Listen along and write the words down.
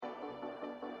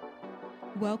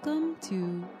Welcome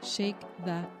to Shake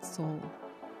That Soul.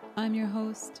 I'm your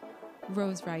host,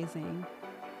 Rose Rising.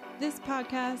 This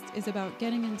podcast is about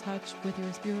getting in touch with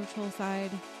your spiritual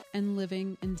side and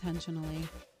living intentionally.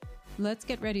 Let's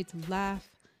get ready to laugh,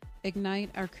 ignite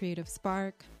our creative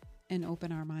spark, and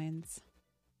open our minds.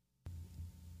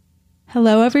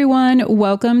 Hello, everyone.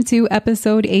 Welcome to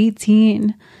episode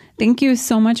 18. Thank you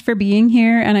so much for being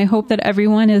here, and I hope that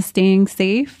everyone is staying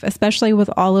safe, especially with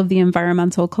all of the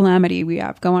environmental calamity we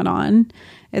have going on.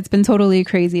 It's been totally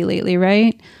crazy lately,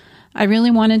 right? I really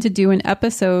wanted to do an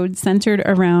episode centered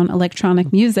around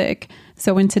electronic music.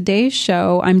 So in today's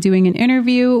show, I'm doing an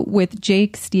interview with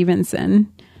Jake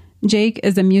Stevenson. Jake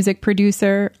is a music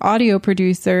producer, audio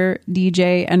producer,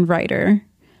 DJ, and writer.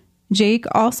 Jake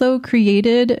also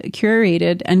created,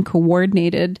 curated, and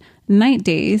coordinated Night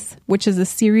Days, which is a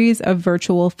series of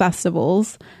virtual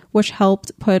festivals which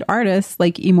helped put artists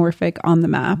like Emorphic on the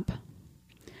map.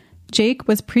 Jake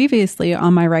was previously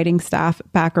on my writing staff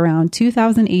back around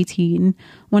 2018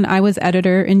 when I was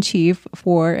editor-in-chief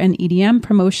for an EDM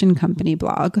promotion company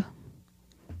blog.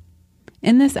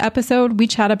 In this episode, we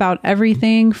chat about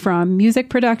everything from music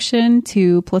production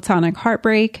to platonic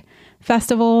heartbreak,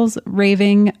 festivals,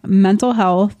 raving, mental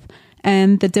health,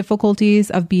 and the difficulties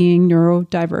of being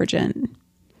neurodivergent.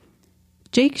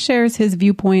 Jake shares his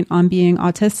viewpoint on being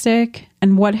autistic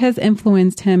and what has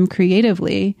influenced him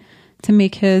creatively to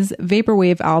make his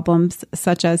vaporwave albums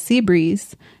such as Sea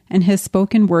Breeze and his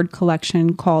spoken word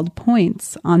collection called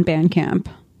Points on Bandcamp.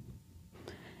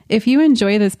 If you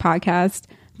enjoy this podcast,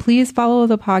 please follow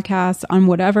the podcast on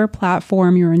whatever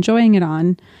platform you're enjoying it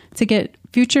on to get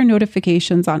future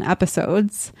notifications on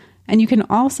episodes. And you can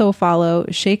also follow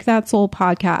Shake That Soul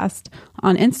podcast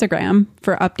on Instagram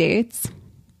for updates.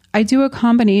 I do a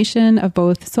combination of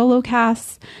both solo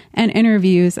casts and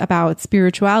interviews about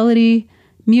spirituality,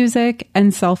 music,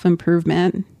 and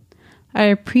self-improvement. I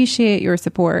appreciate your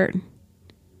support.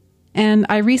 And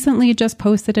I recently just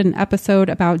posted an episode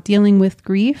about dealing with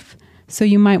grief, so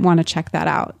you might want to check that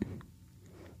out.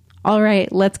 All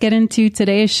right, let's get into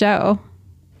today's show.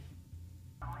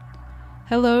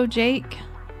 Hello, Jake.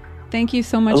 Thank you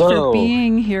so much for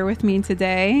being here with me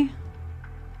today.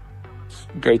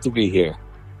 Great to be here.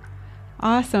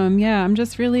 Awesome. Yeah, I'm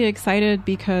just really excited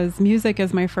because music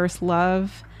is my first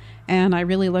love, and I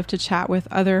really love to chat with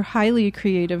other highly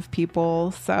creative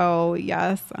people. So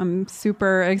yes, I'm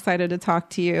super excited to talk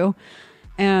to you.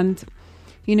 And,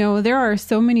 you know, there are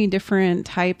so many different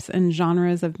types and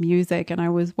genres of music, and I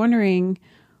was wondering,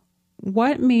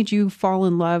 what made you fall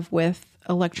in love with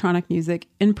electronic music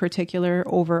in particular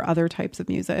over other types of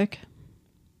music?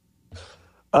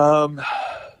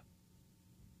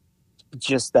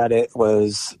 Just that it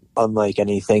was unlike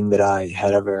anything that I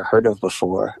had ever heard of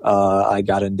before. I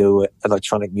got into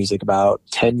electronic music about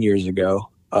 10 years ago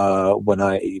when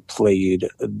I played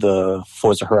the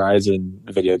Forza Horizon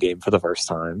video game for the first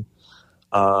time.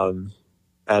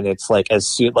 And it's like as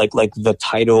soon like the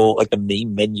title, like the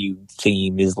main menu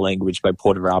theme is Language by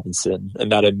Porter Robinson, and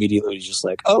that immediately was just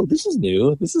like, oh, this is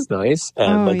new, this is nice.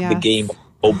 And the game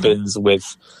opens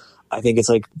with, I think it's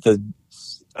like the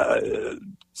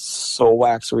Soul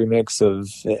Wax remix of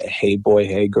Hey Boy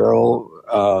Hey Girl,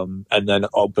 and then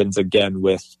opens again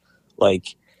with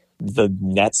like the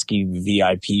Netsky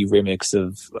VIP remix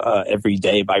of Every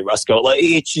Day by Rusko. Like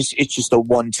it's just a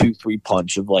 1, 2, 3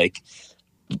 punch of like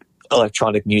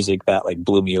electronic music that like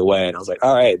blew me away, and I was like,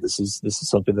 all right, this is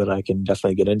something that I can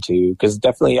definitely get into, because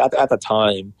definitely at the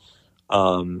time,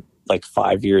 like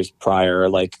 5 years prior,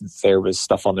 like there was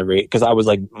stuff on the radio, because I was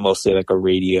like mostly like a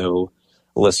radio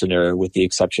listener with the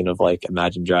exception of like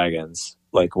Imagine Dragons,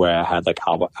 like where I had like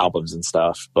albums and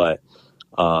stuff, but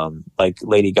like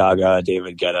Lady Gaga,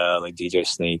 David Guetta, like DJ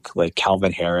Snake, like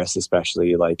Calvin Harris,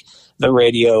 especially like the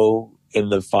radio in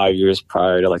the 5 years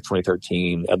prior to like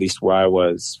 2013, at least where I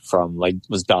was from, like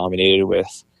was dominated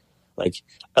with like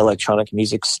electronic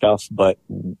music stuff, but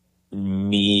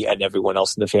me and everyone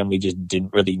else in the family just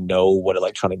didn't really know what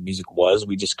electronic music was.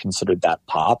 We just considered that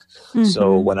pop. Mm-hmm.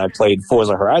 So when I played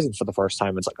Forza Horizon for the first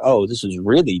time, it's like, oh, this is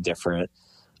really different.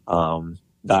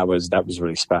 That was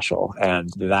really special. And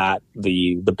that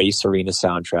the Bass Arena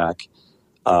soundtrack,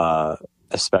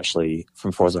 especially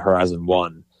from Forza Horizon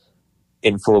 1,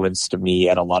 influenced me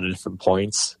at a lot of different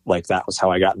points. Like that was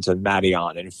how I got into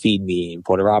Madeon and Feed Me and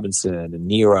Porter Robinson and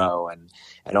Nero and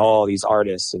all these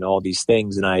artists and all these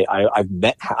things. And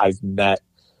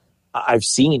I've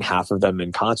seen half of them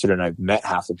in concert, and I've met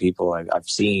half the people I've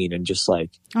seen, and just like,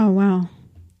 oh wow,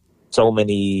 so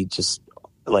many just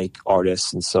like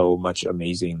artists and so much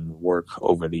amazing work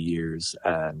over the years.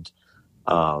 And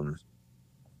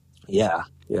yeah,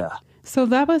 Yeah. So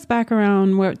that was back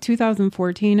around what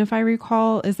 2014, if I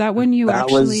recall. Is that when you That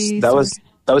actually was that started? was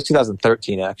that was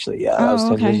 2013 actually. Yeah, that was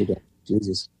Oh, 10 years okay. ago.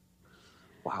 Jesus.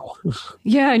 Wow.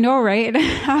 Yeah, I know, right?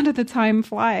 How did the time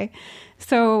fly?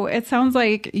 So it sounds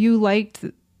like you liked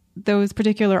those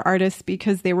particular artists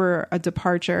because they were a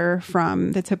departure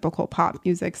from the typical pop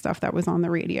music stuff that was on the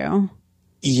radio.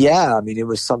 Yeah, I mean, it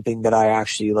was something that I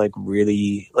actually like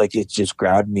really like. It just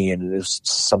grabbed me, and it was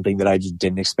something that I just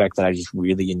didn't expect that I just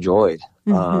really enjoyed.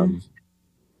 Hmm.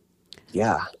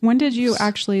 Yeah. When did you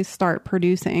actually start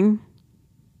producing?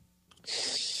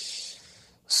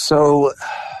 So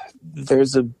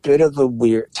there's a bit of a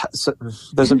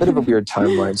there's a bit of a weird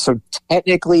timeline. So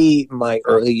technically, my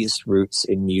earliest roots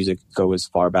in music go as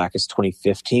far back as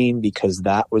 2015 because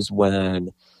that was when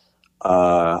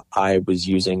I was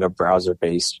using a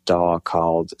browser-based DAW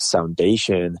called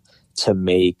Soundation to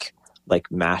make like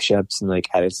mashups and like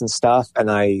edits and stuff.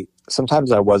 And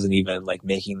sometimes I wasn't even like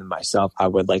making them myself. I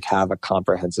would like have a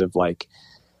comprehensive like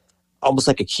almost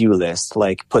like a cue list,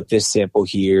 like put this sample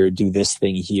here, do this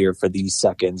thing here for these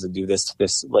seconds, and do this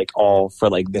like all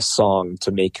for like this song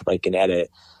to make like an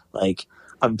edit. Like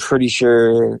I'm pretty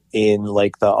sure in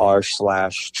like the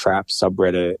r/trap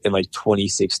subreddit in like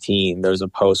 2016, there's a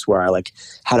post where I like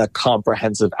had a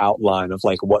comprehensive outline of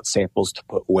like what samples to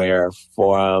put where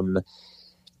from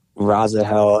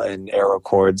Razahel and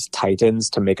Aerochord's Titans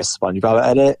to make a SpongeBob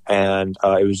edit. And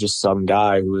it was just some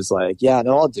guy who was like, yeah,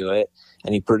 no, I'll do it.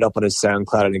 And he put it up on his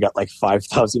SoundCloud and it got like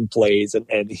 5,000 plays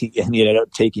and he ended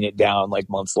up taking it down like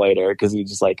months later because he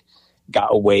just like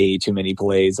got way too many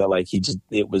plays that like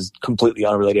it was completely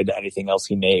unrelated to anything else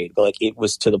he made. But like it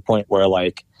was to the point where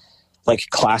like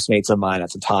classmates of mine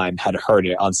at the time had heard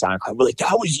it on SoundCloud. We're like,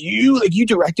 that was you? Like you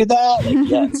directed that? Like,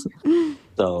 yes.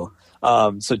 So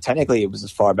technically it was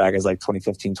as far back as like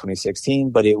 2015, 2016,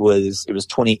 but it was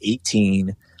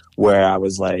 2018 where I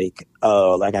was like,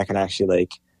 oh, like I can actually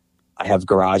like, I have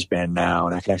GarageBand now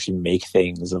and I can actually make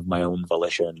things of my own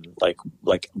volition,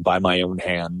 like by my own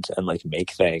hand and like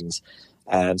make things.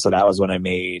 And so that was when I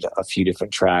made a few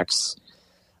different tracks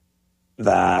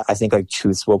that I think like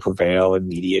Truths Will Prevail and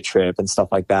Media Trip and stuff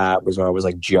like that was where I was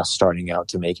like just starting out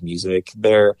to make music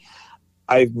there.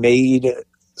 I made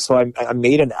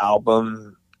an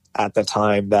album at the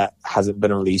time that hasn't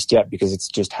been released yet because it's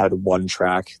just had one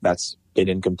track that's been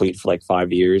incomplete for like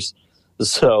 5 years.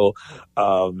 So,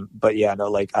 but yeah, no,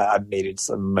 like I made it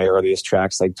some of my earliest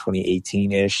tracks, like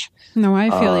 2018-ish. No, I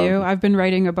feel you. I've been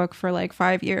writing a book for like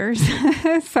 5 years.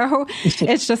 So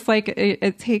it's just like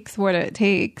it takes what it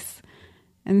takes.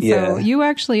 And so you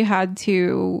actually had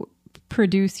to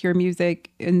produce your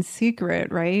music in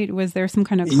secret, right? Was there some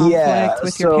kind of conflict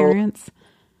with your parents?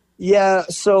 Yeah,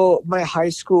 so my high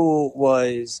school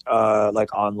was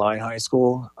like online high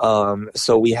school.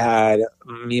 So me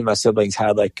and my siblings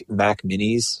had like Mac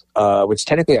Minis, which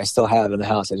technically I still have in the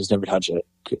house. I just never touch it.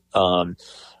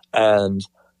 And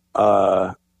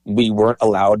we weren't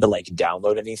allowed to like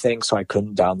download anything, so I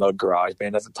couldn't download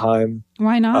GarageBand at the time.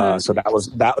 Why not? So that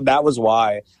was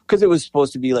why, because it was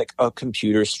supposed to be like a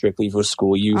computer strictly for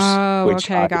school use. Oh,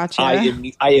 which okay, gotcha.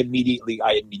 I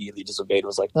immediately disobeyed and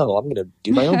was like, no, I'm gonna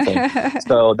do my own thing.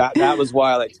 So that was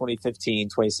why like 2015,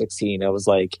 2016, I was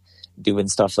like doing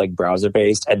stuff like browser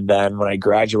based. And then when I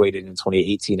graduated in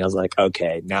 2018, I was like,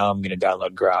 okay, now I'm gonna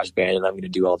download GarageBand and I'm gonna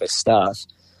do all this stuff.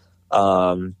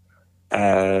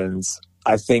 And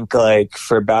I think like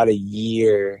for about a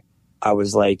year, I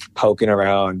was like poking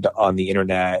around on the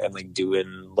internet and like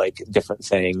doing like different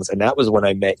things. And that was when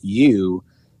I met you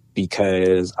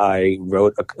because I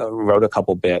wrote a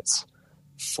couple bits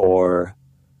for,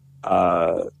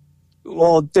 technically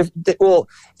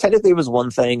it was one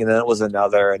thing and then it was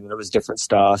another and then it was different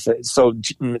stuff. So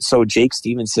Jake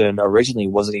Stevenson originally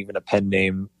wasn't even a pen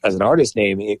name as an artist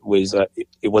name. It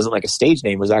wasn't like a stage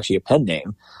name. It was actually a pen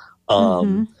name.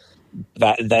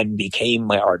 That then became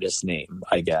my artist name,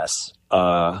 I guess.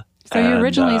 So you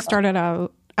originally started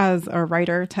out as a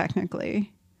writer,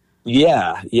 technically.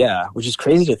 Yeah, which is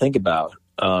crazy to think about.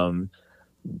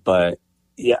 But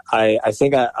yeah, I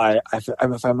think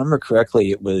if I remember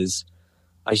correctly,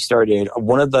 I started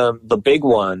one of the big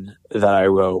one that I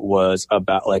wrote was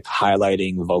about like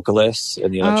highlighting vocalists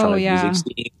in the electronic music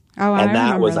scene. Oh, and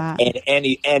I remember that. And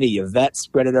Annie Yvette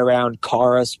spread it around,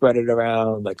 Cara spread it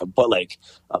around, like a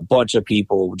bunch of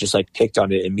people just like picked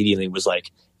on it immediately. Was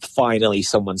like, finally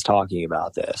someone's talking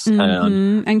about this.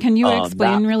 Mm-hmm. And can you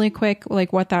explain really quick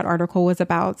like what that article was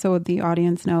about so the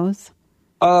audience knows?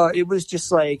 It was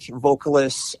just like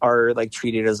vocalists are like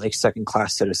treated as like second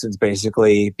class citizens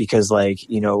basically because like,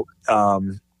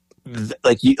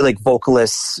 like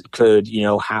vocalists could,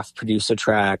 half produce a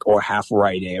track or half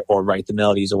write it or write the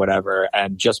melodies or whatever.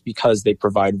 And just because they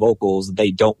provide vocals,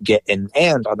 they don't get an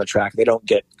and on the track. They don't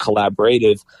get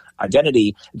collaborative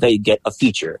identity. They get a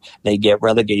feature. They get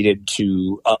relegated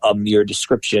to a mere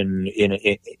description in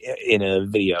a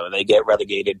video. They get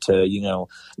relegated to,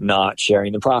 not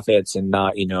sharing the profits and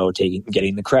not,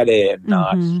 getting the credit and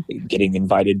not getting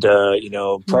invited to,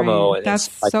 promo. Right. And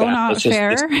that's like so that. not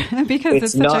fair because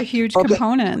it's such a huge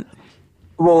component.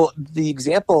 Well, the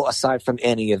example, aside from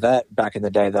Annie Yvette back in the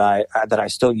day that I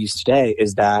still use today,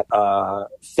 is that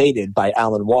 "Faded" by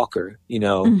Alan Walker.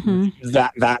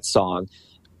 That song.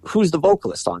 Who's the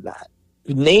vocalist on that?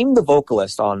 Name the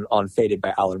vocalist on "Faded"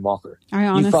 by Alan Walker. I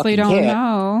honestly don't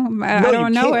know. I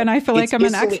don't know, and I feel like I'm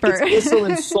an expert. It's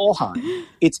Iselin Solheim.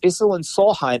 It's Iselin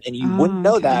Solheim, and you wouldn't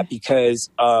know that because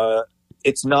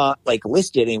it's not like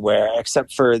listed anywhere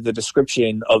except for the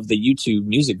description of the YouTube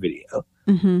music video.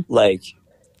 Like.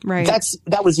 Right.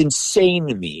 That was insane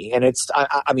to me. And it's,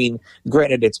 I mean,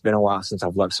 granted, it's been a while since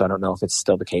I've looked, so I don't know if it's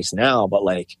still the case now, but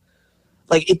like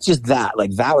it's just that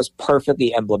was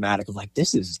perfectly emblematic of like,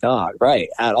 this is not right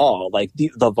at all. Like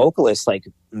the vocalists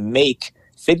make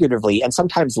figuratively and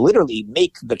sometimes literally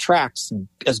make the tracks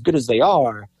as good as they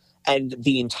are. And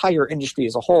the entire industry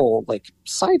as a whole,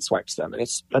 sideswipes them. And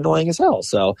it's annoying as hell.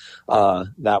 So,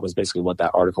 that was basically what that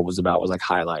article was about, was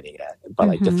highlighting it, but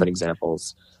different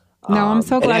examples. No, I'm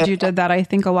so glad you did that. I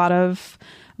think a lot of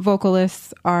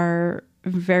vocalists are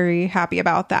very happy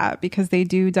about that because they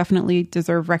do definitely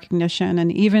deserve recognition.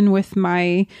 And even with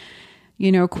my,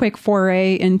 quick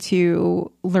foray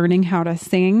into learning how to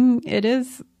sing, it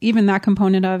is even that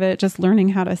component of it, just learning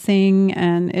how to sing,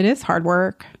 and it is hard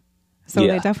work. So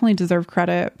they definitely deserve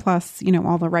credit. Plus,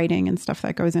 all the writing and stuff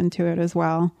that goes into it as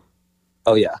well.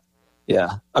 Oh, yeah.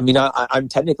 Yeah. I mean, I'm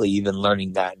technically even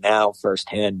learning that now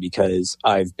firsthand because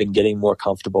I've been getting more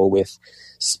comfortable with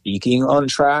speaking on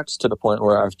tracks to the point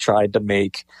where I've tried to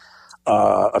make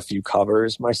a few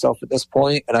covers myself at this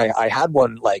point. And I had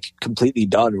one completely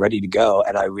done, ready to go.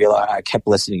 And I realized I kept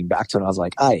listening back to it. And I was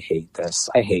like, I hate this.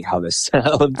 I hate how this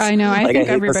sounds. I know. I think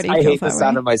everybody feels that way. I hate the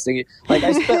sound of my singing.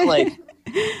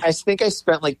 I think I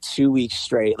spent 2 weeks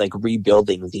straight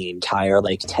rebuilding the entire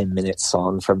 10-minute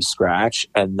song from scratch,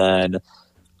 and then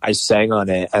I sang on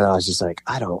it and I was just like,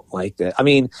 I don't like that. I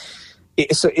mean,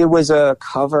 it was a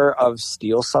cover of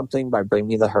Steal Something by Bring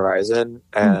Me the Horizon,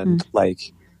 and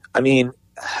I mean,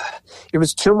 it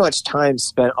was too much time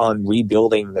spent on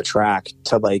rebuilding the track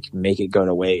to make it go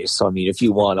to waste. So I mean, if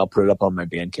you want, I'll put it up on my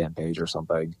Bandcamp page or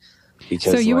something.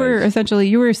 Because, so you were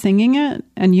essentially singing it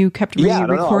and you kept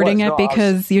re-recording it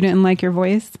because you didn't like your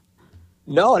voice?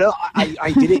 No,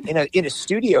 I did it in a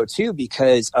studio too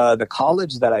because the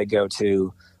college that I go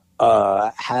to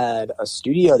had a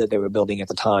studio that they were building at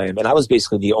the time, and I was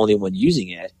basically the only one using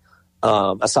it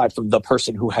aside from the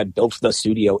person who had built the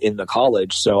studio in the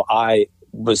college. So I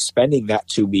was spending that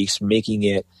 2 weeks making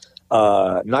it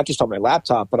not just on my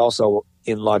laptop but also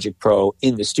in Logic Pro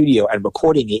in the studio and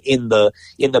recording it in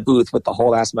the booth with the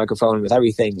whole ass microphone with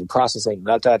everything and processing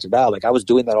I was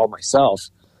doing that all myself.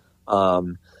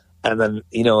 And then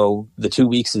the 2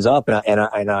 weeks is up and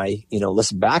I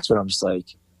listen back to it. I'm just like,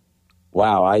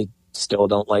 wow, I still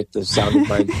don't like the sound of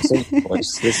my singing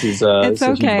voice. This is it's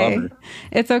okay.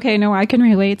 It's okay. No, I can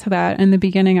relate to that. In the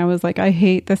beginning, I was like, I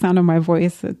hate the sound of my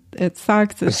voice. It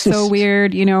sucks. It's so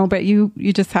weird, but you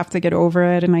just have to get over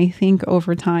it. And I think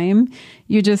over time,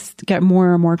 you just get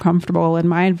more and more comfortable. And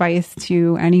my advice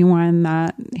to anyone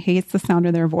that hates the sound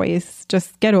of their voice,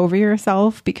 just get over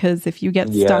yourself, because if you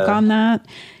get stuck on that,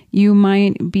 you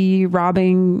might be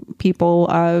robbing people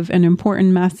of an important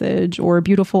message or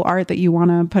beautiful art that you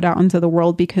want to put out into the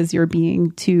world because you're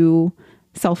being too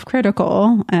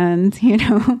self-critical. And,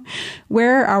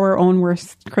 we're our own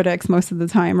worst critics most of the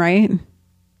time, right?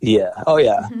 Yeah. Oh,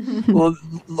 yeah. well,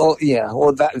 yeah.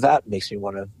 Well, that makes me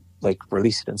want to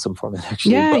release it in some format,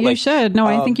 actually. Yeah, you should. No,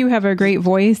 I think you have a great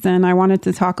voice, and I wanted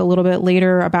to talk a little bit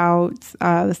later about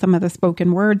some of the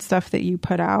spoken word stuff that you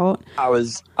put out. I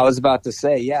was about to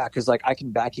say, yeah, because I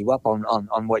can back you up on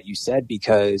what you said,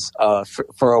 because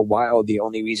for a while the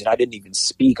only reason I didn't even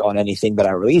speak on anything that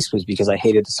I released was because I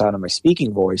hated the sound of my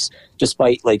speaking voice,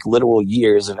 despite literal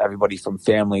years of everybody from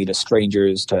family to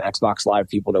strangers to Xbox Live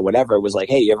people to whatever was like,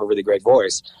 hey, you have a really great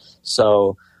voice.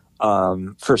 So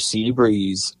for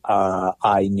Seabreeze,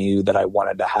 I knew that I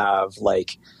wanted to have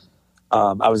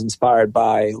I was inspired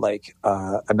by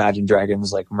Imagine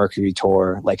Dragons Mercury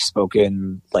Tour,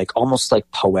 spoken almost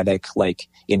poetic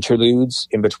interludes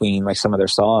in between some of their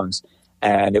songs,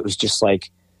 and it was just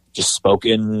just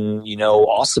spoken,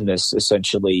 awesomeness,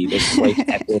 essentially. This like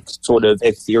epic sort of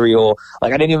ethereal,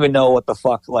 like I didn't even know what the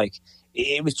fuck, like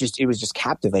it was just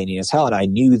captivating as hell. And I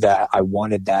knew that I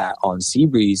wanted that on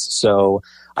Seabreeze. So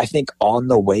I think on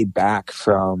the way back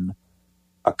from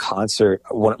a concert,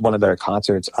 one of their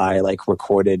concerts, I like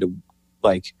recorded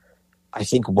like, I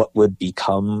think what would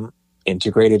become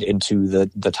integrated into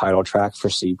the title track for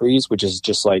Seabreeze, which is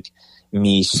just like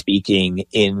me speaking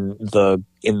in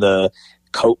the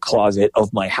coat closet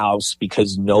of my house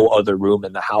because no other room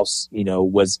in the house,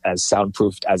 was as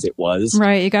soundproofed as it was.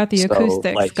 Right. You got the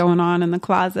acoustics going on in the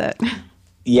closet.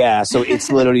 Yeah. So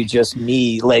it's literally just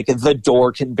me, like the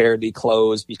door can barely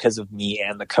close because of me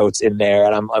and the coats in there.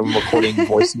 And I'm recording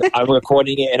I'm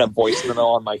recording it in a voice memo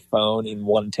on my phone in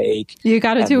one take. You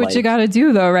got to do what you got to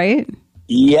do though, right?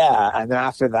 Yeah. And then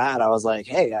after that, I was like,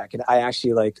 hey, I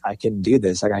can do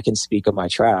this. Like I can speak on my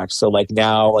tracks. So like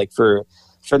now, like for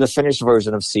the finished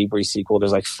version of Seabreeze Sequel,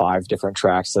 there's like 5 different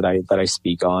tracks that I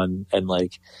speak on. And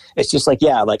like, it's just like,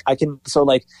 yeah, like I can, so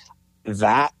like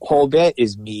that whole bit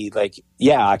is me, like,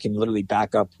 yeah, I can literally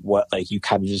back up what, like, you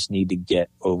kind of just need to get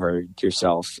over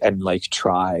yourself and like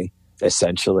try,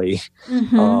 essentially.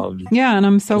 Mm-hmm. Yeah. And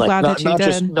I'm so glad that you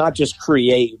did. Not just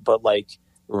create, but like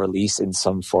release in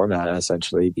some format,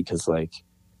 essentially, because like,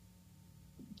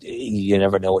 you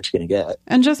never know what you're going to get.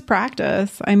 And just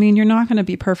practice. I mean, you're not going to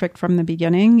be perfect from the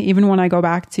beginning. Even when I go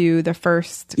back to the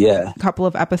first couple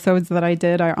of episodes that I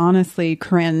did, I honestly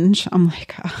cringe. I'm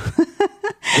like,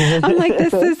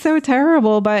 this is so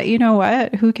terrible. But you know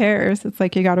what? Who cares? It's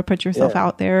like you got to put yourself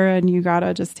out there and you got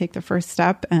to just take the first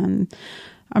step. And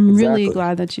I'm really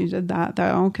glad that you did that,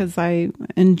 though, because I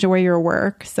enjoy your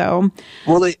work. So,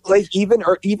 well, even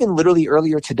literally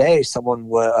earlier today, someone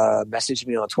messaged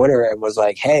me on Twitter and was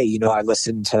like, "Hey, I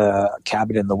listened to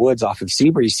Cabin in the Woods off of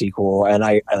Seabreeze Sequel, and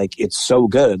I like it's so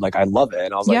good. Like, I love it."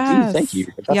 And I was like, "Dude, thank you.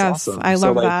 That's awesome." I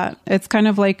love that. It's kind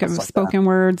of like spoken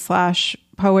word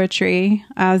 / poetry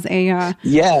as a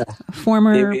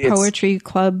former poetry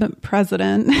club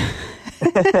president.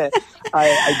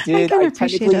 I did. I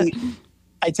appreciate it.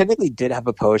 I technically did have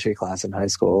a poetry class in high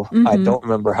school. Mm-hmm. I don't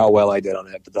remember how well I did on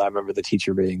it, but I remember the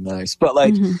teacher being nice. But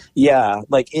like,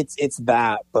 like it's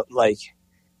that. But like,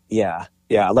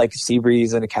 like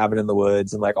Seabreeze and A Cabin in the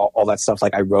Woods and like all that stuff.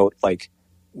 Like I wrote, like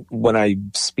when I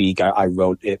speak, I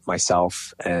wrote it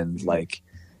myself. And like,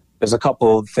 there's a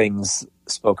couple of things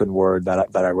spoken word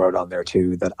that I wrote on there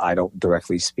too that I don't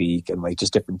directly speak, and like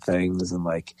just different things and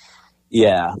like.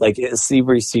 Yeah, like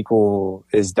Seabreeze Sequel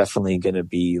is definitely going to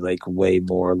be like way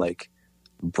more like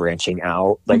branching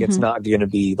out. Like it's not going to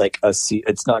be like it's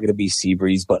not going to be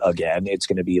Seabreeze, but again, it's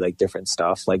going to be like different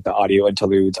stuff. Like the audio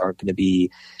interludes aren't going to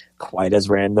be quite as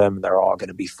random. They're all going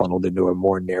to be funneled into a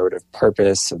more narrative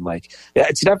purpose. And like, yeah,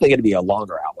 it's definitely going to be a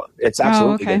longer album. It's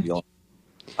absolutely going to be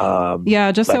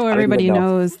long. Just so everybody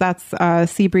knows, that's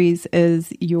Seabreeze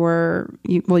is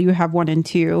you have 1 and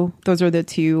 2. Those are the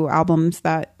 2 albums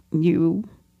that you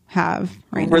have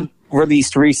right now.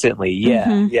 Released recently.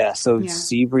 So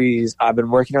Seabreeze, I've been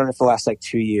working on it for the last like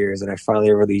 2 years, and I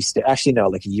finally released it. Actually, no,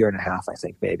 like a year and a half, I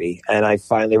think, maybe. And I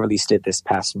finally released it this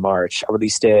past March. I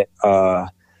released it how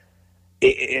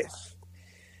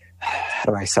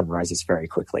do I summarize this very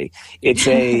quickly? It's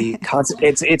a concept.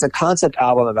 It's a concept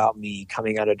album about me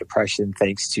coming out of depression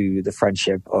thanks to the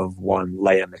friendship of one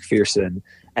Leia McPherson,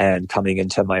 and coming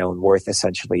into my own worth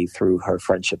essentially through her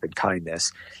friendship and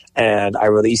kindness. And I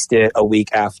released it a week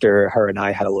after her and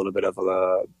I had a little bit of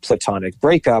a platonic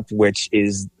breakup, which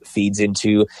feeds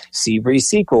into Seabreeze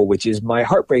Sequel, which is my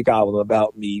heartbreak album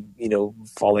about me,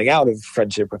 falling out of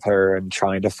friendship with her and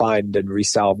trying to find and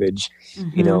resalvage,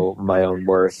 my own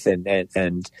worth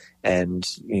and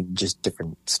just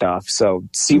different stuff. So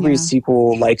Seabreeze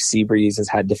Sequel, like Seabreeze, has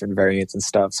had different variants and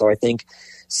stuff. So I think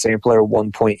Sampler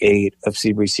 1.8 of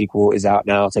Seabreeze Sequel is out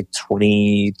now. It's like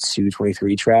 22,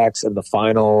 23 tracks, and the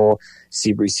final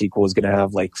Seabreeze Sequel is going to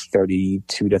have like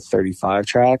 32 to 35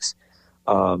 tracks.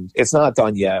 It's not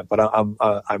done yet, but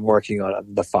I'm working on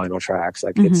the final tracks.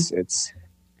 Like it's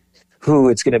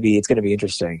going to be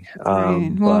interesting.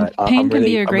 Right. Well, pain can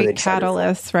be a great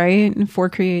catalyst, right, for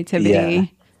creativity. Yeah.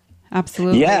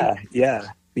 Absolutely. Yeah.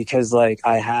 Because like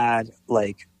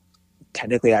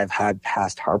technically I've had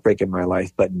past heartbreak in my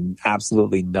life, but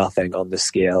absolutely nothing on the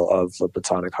scale of the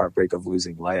platonic heartbreak of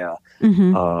losing Leia.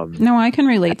 No, I can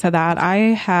relate to that. I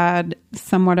had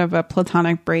somewhat of a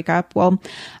platonic breakup. Well,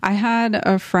 I had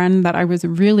a friend that I was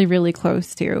really, really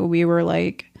close to. We were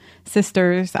like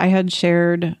sisters. I had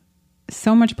shared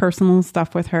so much personal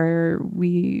stuff with her.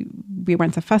 We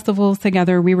went to festivals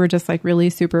together. We were just like really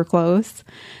super close.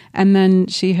 And then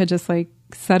she had just like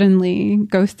suddenly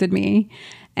ghosted me.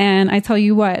 And I tell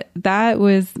you what, that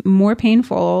was more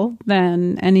painful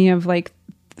than any of like,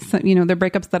 you know, the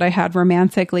breakups that I had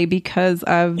romantically, because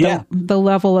of the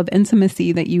level of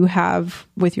intimacy that you have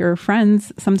with your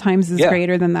friends sometimes is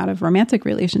greater than that of romantic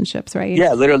relationships, right?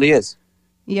 Yeah, it literally is.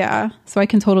 Yeah. So I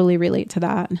can totally relate to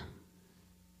that.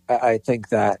 I think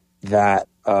that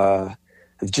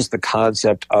just the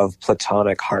concept of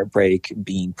platonic heartbreak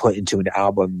being put into an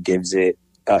album gives it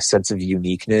a sense of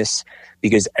uniqueness,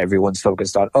 because everyone's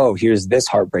focused on, oh, here's this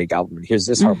heartbreak album, here's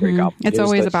this heartbreak album. It's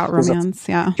always about romance.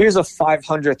 Here's a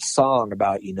 500th song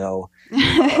about, you know,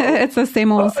 it's the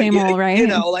same old, right? You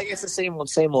know, like it's the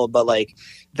same old, but like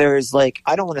there's like,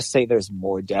 I don't want to say there's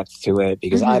more depth to it,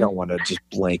 because I don't want to just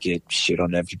blanket shit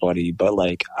on everybody, but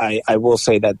like I will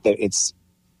say that it's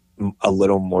a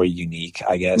little more unique,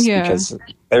 I guess, because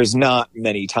there's not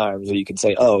many times where you can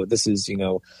say, oh, this is, you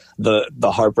know,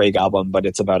 the heartbreak album, but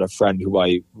it's about a friend who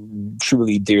I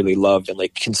truly dearly loved and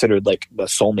like considered like the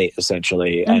soulmate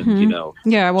essentially. And you know,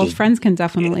 well, friends can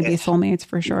definitely be soulmates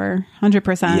for sure.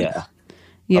 100%.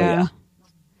 Yeah.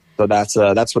 So that's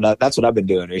what I've been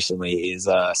doing recently is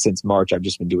since March I've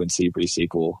just been doing Seabury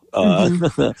sequel.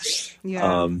 Well,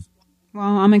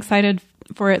 I'm excited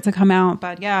for it to come out,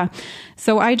 but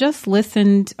so I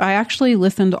actually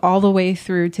listened all the way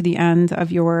through to the end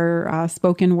of your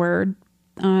spoken word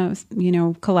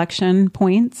collection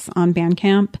points on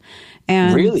Bandcamp.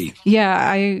 And really?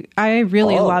 I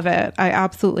really love it. I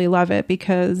absolutely love it,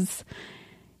 because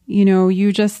you know,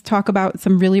 you just talk about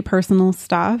some really personal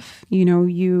stuff. You know,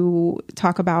 you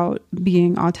talk about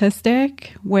being autistic,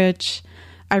 which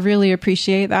I really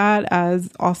appreciate that, as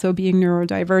also being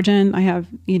neurodivergent. I have,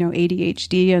 you know,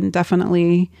 ADHD and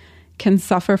definitely can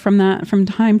suffer from that from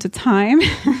time to time.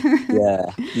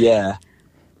 Yeah.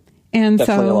 And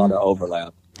definitely a lot of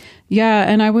overlap. Yeah.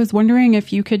 And I was wondering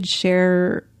if you could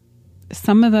share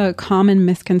some of the common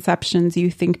misconceptions you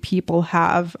think people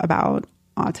have about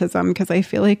autism, because I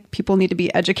feel like people need to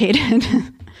be educated.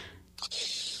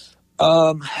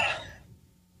 Well,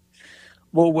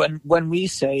 when we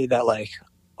say that like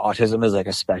autism is like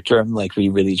a spectrum, like we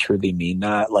really truly mean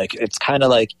that. Like it's kind of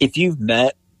like if you've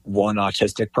met one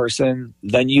autistic person,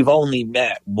 then you've only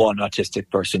met one autistic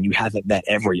person. You haven't met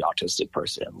every autistic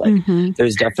person. Like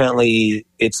there's definitely,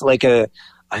 it's like I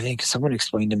think someone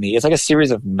explained to me, it's like a series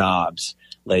of knobs,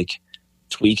 like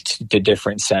tweaked to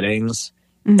different settings.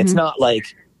 It's not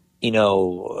like, you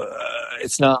know,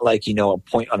 it's not like, you know, a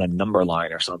point on a number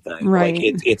line or something. Right.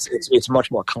 Like it's much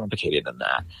more complicated than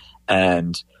that.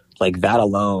 And like that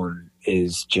alone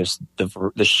is just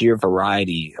the sheer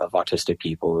variety of autistic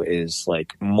people is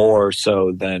like more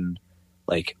so than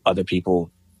like other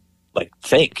people like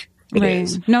think it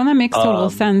is. No, that makes total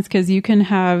sense, because you can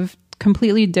have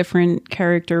completely different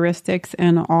characteristics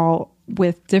and all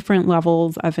with different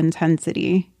levels of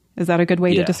intensity. Is that a good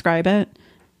way to describe it?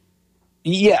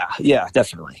 Yeah,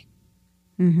 definitely.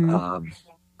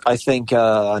 I think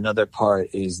another part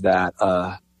is that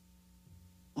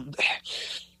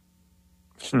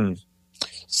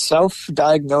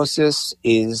self-diagnosis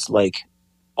is like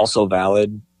also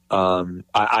valid.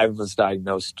 I was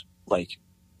diagnosed like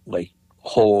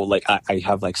whole, like I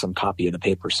have like some copy of the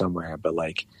paper somewhere, but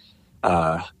like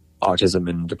autism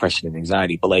and depression and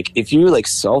anxiety. But like if you're like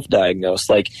self-diagnosed,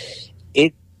 like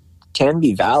it can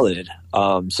be valid,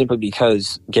 simply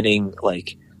because getting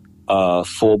like a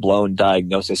full-blown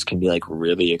diagnosis can be like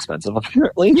really expensive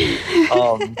apparently.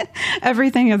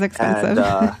 Everything is expensive.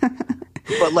 And,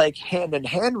 but like hand in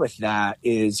hand with that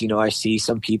is, you know, I see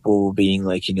some people being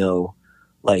like, you know,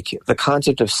 like the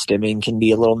concept of stimming can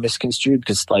be a little misconstrued,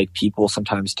 because like people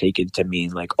sometimes take it to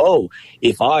mean like, oh,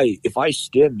 if I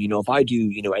stim, you know, if I do,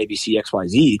 you know, ABC,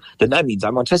 XYZ, then that means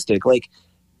I'm autistic. Like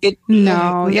I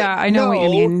know what you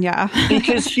mean. Yeah.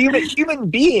 Because human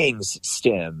beings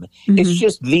stim. It's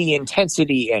just the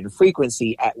intensity and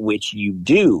frequency at which you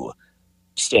do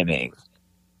stimming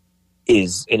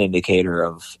is an indicator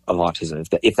of autism,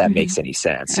 if that makes any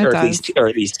sense, or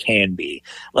at least can be.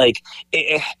 Like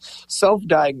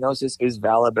self-diagnosis is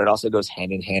valid, but it also goes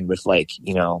hand in hand with like,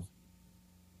 you know,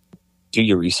 do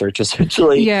your research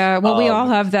essentially. Yeah. Well, we all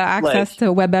have the access to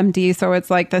WebMD. So it's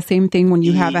like the same thing when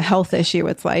you have a health issue.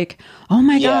 It's like, oh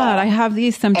my God, I have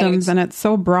these symptoms, and it's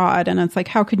so broad. And it's like,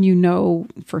 how can you know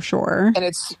for sure? And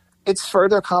it's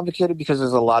further complicated because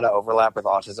there's a lot of overlap with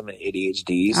autism and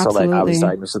ADHD. Absolutely. So like I was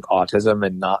diagnosed with autism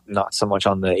and not so much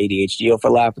on the ADHD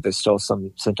overlap, but there's still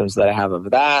some symptoms that I have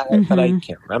of that that I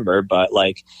can't remember. But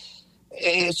like,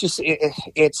 it's just,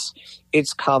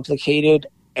 it's complicated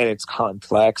and it's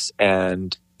complex,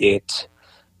 and it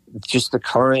just the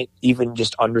current, even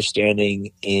just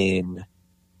understanding in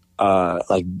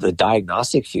like the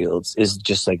diagnostic fields is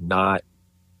just like not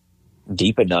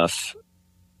deep enough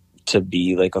to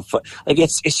be like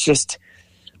it's just,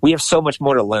 we have so much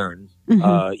more to learn.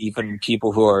 Even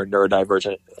people who are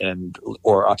neurodivergent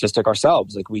or autistic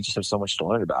ourselves, like we just have so much to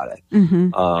learn about it.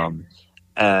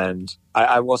 And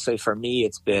I will say for me,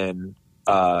 it's been,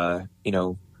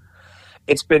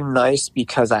 it's been nice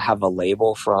because I have a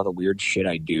label for all the weird shit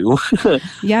I do.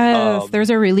 Yes,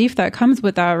 there's a relief that comes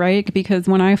with that, right? Because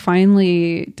when I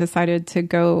finally decided to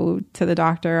go to the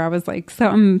doctor, I was like,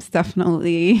 something's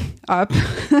definitely up.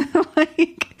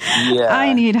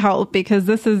 I need help because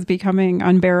this is becoming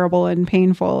unbearable and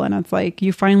painful. And it's like,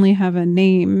 you finally have a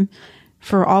name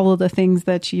for all of the things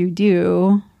that you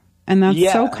do. And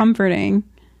that's so comforting.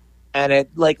 And it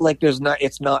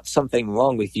it's not something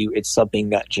wrong with you. It's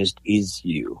something that just is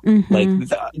you.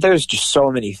 There's just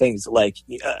so many things like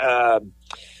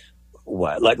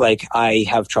I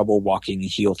have trouble walking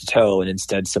heel to toe and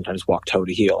instead sometimes walk toe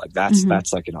to heel. Like that's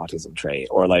like an autism trait.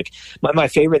 Or like my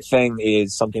favorite thing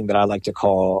is something that I like to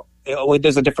call,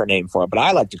 there's a different name for it, but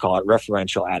I like to call it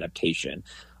referential adaptation.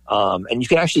 And you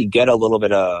can actually get a little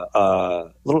bit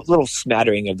of little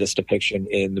smattering of this depiction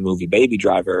in the movie Baby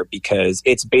Driver, because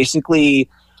it's basically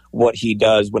what he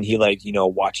does when he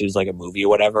watches like a movie or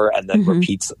whatever and then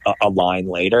repeats a line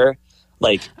later.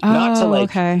 Like not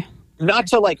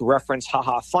to like reference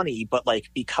haha funny, but like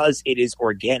because it is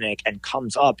organic and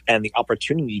comes up and the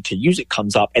opportunity to use it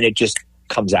comes up and it just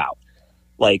comes out.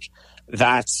 Like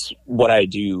that's what I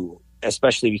do.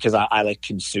 Especially because I like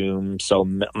consume so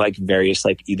like various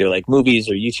like either like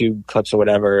movies or YouTube clips or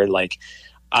whatever. Like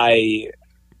I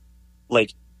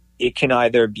like it can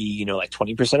either be like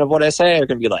 20% of what I say, or it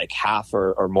can be like half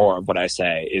or more of what I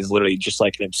say is literally just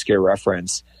like an obscure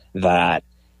reference that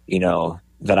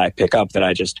that I pick up that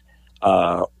I just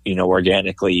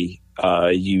organically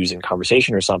use in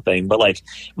conversation or something. But like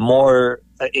more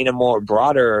in a more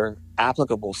broader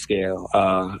applicable scale,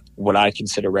 what I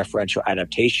consider referential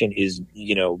adaptation is,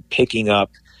 picking up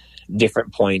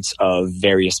different points of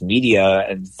various media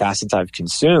and facets I've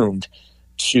consumed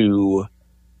to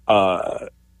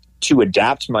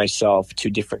adapt myself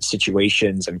to different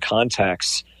situations and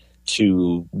contexts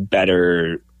to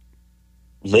better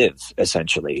live,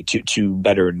 essentially, to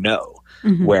better know.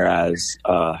 Whereas,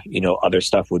 other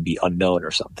stuff would be unknown or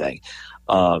something.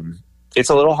 It's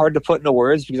a little hard to put into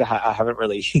words because I haven't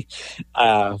really,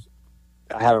 I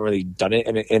haven't really done it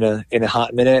in a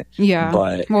hot minute. Yeah.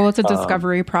 But it's a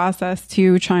discovery process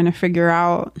too, trying to figure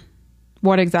out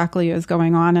what exactly is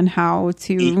going on and how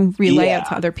to relay it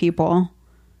to other people.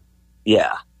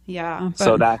 Yeah. Yeah.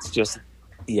 So that's just,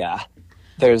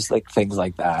 there's like things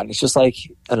like that. It's just like,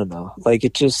 I don't know, like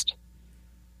it just,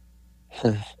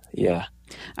 yeah.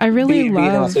 I really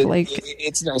love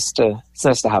it's nice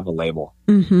to have a label.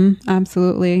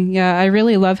 Absolutely. Yeah. I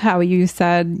really love how you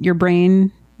said your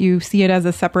brain, you see it as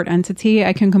a separate entity.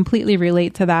 I can completely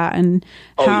relate to that, and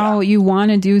how you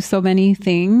want to do so many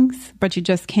things, but you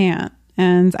just can't.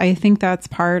 And I think that's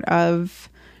part of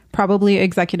probably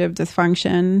executive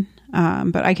dysfunction.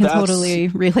 But I can totally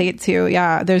relate to,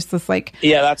 there's this like,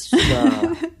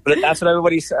 but that's what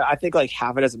everybody said. I think like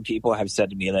half a dozen people have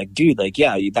said to me like, dude, like,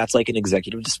 that's like an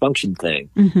executive dysfunction thing.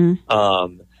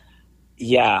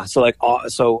 So like,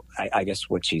 I guess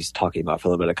what she's talking about for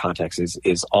a little bit of context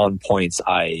is on points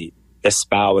I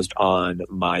espoused on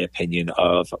my opinion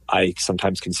of, I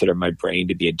sometimes consider my brain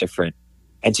to be a different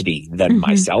entity than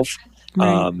myself.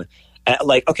 Right.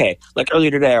 Like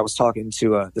earlier today, I was talking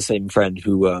to the same friend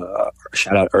who,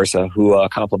 shout out Ursa, who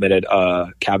complimented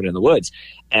Cabin in the Woods.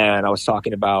 And I was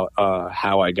talking about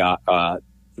how I got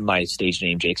my stage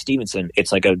name, Jake Stevenson.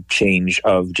 It's like a change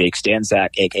of Jake Stanzak,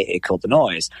 a.k.a. Kill the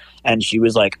Noise. And she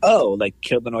was like, oh, like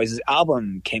Kill the Noise's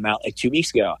album came out like 2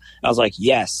 weeks ago. And I was like,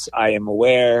 yes, I am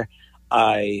aware.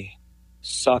 I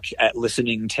suck at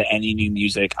listening to any new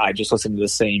music. I just listen to the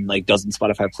same like dozen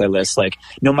Spotify playlists. Like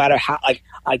no matter how, like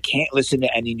I can't listen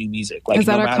to any new music. Like is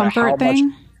that no a comfort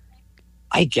thing?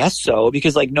 I guess so,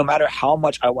 because like no matter how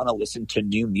much I want to listen to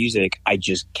new music, I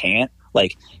just can't.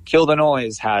 Like Kill the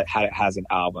Noise has an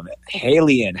album.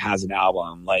 Halien has an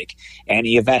album. Like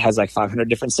Annie Yvette has like 500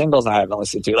 different singles I haven't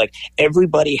listened to. Like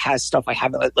everybody has stuff I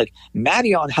haven't. Like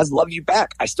Madeon has Love You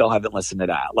Back. I still haven't listened to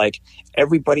that. Like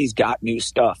everybody's got new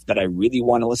stuff that I really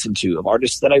want to listen to of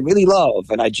artists that I really love,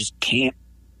 and I just can't.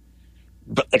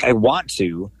 But like I want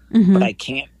to, but I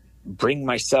can't bring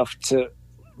myself to.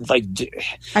 I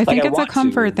think it's a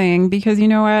comfort thing, because you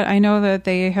know what? I know that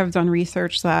they have done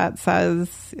research that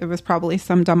says, it was probably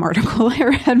some dumb article I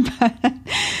read, but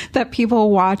that people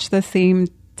watch the same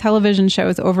television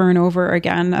shows over and over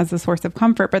again as a source of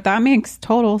comfort. But that makes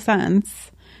total sense.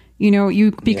 You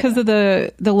know, because of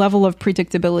the level of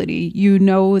predictability, you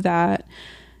know that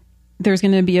there's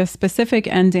going to be a specific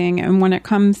ending. And when it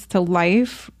comes to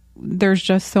life, there's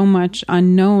just so much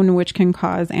unknown, which can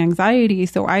cause anxiety.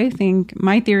 So I think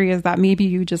my theory is that maybe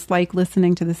you just like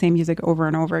listening to the same music over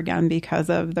and over again because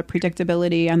of the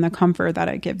predictability and the comfort that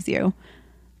it gives you.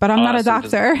 But I'm not a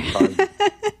doctor.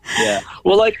 Yeah.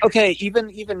 Well, like, okay,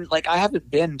 even like I haven't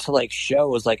been to like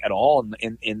shows like at all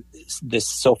in this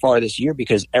so far this year,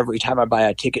 because every time I buy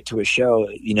a ticket to a show,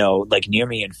 you know, like near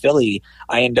me in Philly,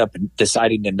 I end up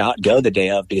deciding to not go the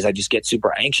day of because I just get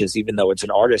super anxious, even though it's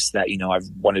an artist that, you know, I've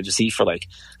wanted to see for like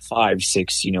 5,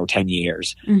 6, 10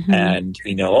 years. Mm-hmm. And,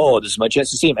 this is my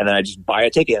chance to see him. And then I just buy a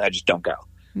ticket and I just don't go.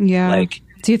 Yeah. Like,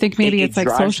 do you think maybe it's like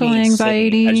social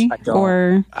anxiety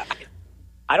or...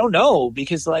 I don't know,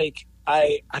 because like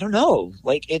I don't know,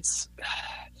 like it's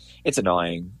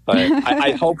annoying, but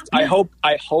I hope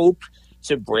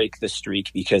to break the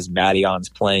streak, because Madion's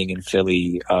playing in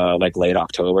Philly like late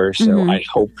October, so I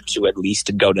hope to at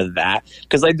least go to that,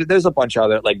 because like there's a bunch of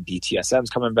other, like BTSM's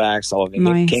coming back,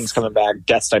 Sullivan King's coming back,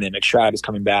 Death's Dynamic Shroud is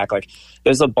coming back, like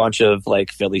there's a bunch of like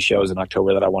Philly shows in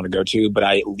October that I want to go to, but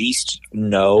I at least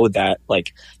know that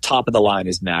like top of the line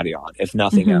is Madion, if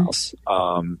nothing else.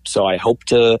 So I hope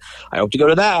to go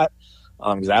to that.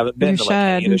 Because I haven't been to like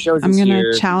any of the shows this year. I'm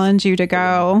going to challenge you to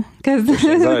go.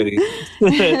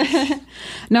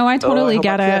 No, I totally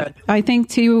get it. I think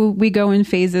too, we go in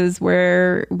phases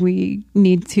where we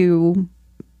need to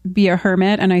be a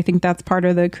hermit, and I think that's part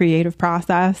of the creative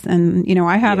process. And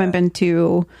I haven't been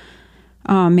to.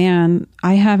 Oh man,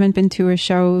 I haven't been to a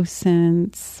show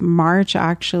since March.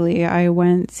 Actually, I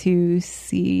went to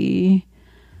see.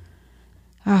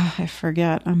 I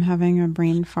forget. I'm having a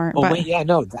brain fart. Oh wait, yeah,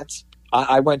 no, that's.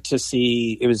 I went to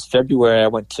see, it was February, I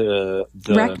went to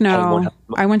the Recno.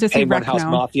 I went to see Recno. House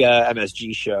Mafia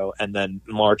MSG show, and then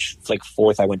March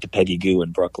 4th, I went to Peggy Goo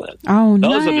in Brooklyn. Oh,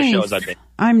 Those nice. are the shows I've been.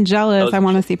 I'm jealous. I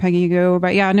want to see Peggy Goo.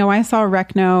 But yeah, no, I saw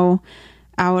Recno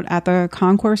out at the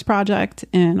Concourse Project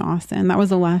in Austin. That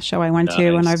was the last show I went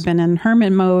to, and I've been in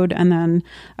hermit mode. And then,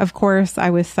 of course,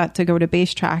 I was set to go to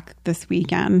Bass Track this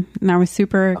weekend, and I was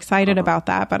super excited about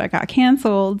that, but I got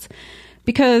canceled.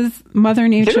 Because Mother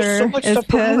Nature There's so much is stuff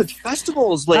pissed. With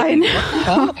festivals lately.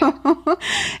 I know.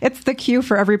 It's the cue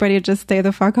for everybody to just stay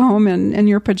the fuck home in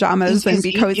your pajamas and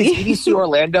be cozy. Is EDC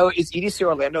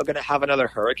Orlando going to have another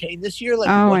hurricane this year? Like,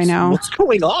 I know. What's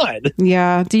going on?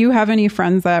 Yeah. Do you have any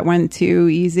friends that went to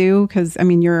EZU? Because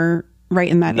you're right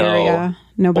in that area.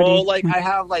 Nobody. Well, like I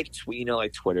have like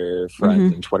Twitter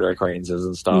friends and Twitter acquaintances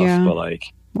and stuff, but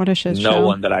like. What a shit no show.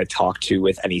 one that I talk to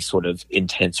with any sort of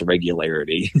intense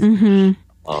regularity.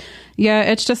 Yeah,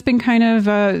 it's just been kind of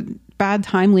a bad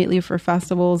time lately for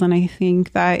festivals, and I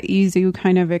think that EZU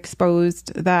kind of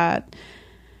exposed that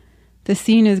the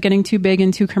scene is getting too big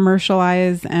and too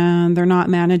commercialized, and they're not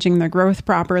managing the growth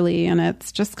properly, and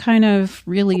it's just kind of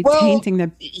really tainting the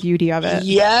beauty of it.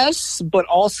 Yes, but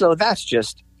also that's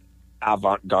just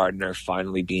avant-garde, and they're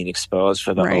finally being exposed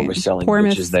for the overselling poor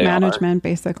bitches they mismanagement,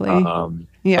 basically.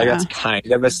 Like that's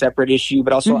kind of a separate issue,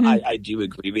 but also I do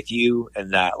agree with you in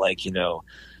that, like,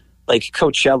 like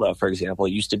Coachella, for example,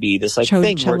 used to be this like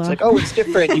thing where it's like, oh, it's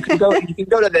different. You can go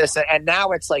to this, and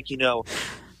now it's like,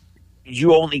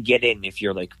 you only get in if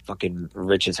you're like fucking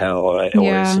rich as hell or a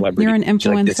celebrity. You're an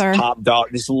influencer. Like, this top dog,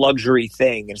 this luxury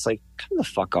thing, and it's like, come the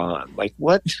fuck on, like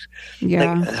what?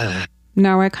 Yeah. Like,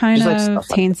 no, it kind of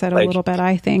taints it a little bit,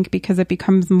 I think, because it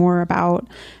becomes more about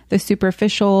the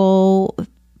superficial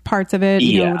parts of it,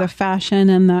 the fashion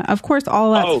and of course,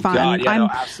 all that's fun. God, yeah,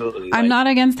 absolutely. I'm not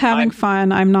against having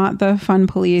fun. I'm not the fun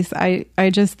police. I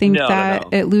just think that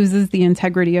it loses the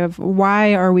integrity of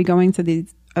why are we going to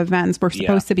these events? We're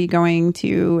supposed to be going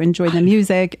to enjoy the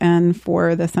music and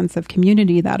for the sense of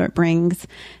community that it brings.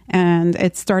 And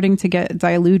it's starting to get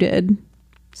diluted.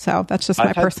 So that's just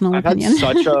my personal opinion.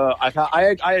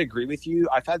 I agree with you.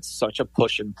 I've had such a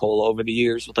push and pull over the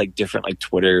years with like different like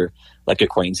Twitter like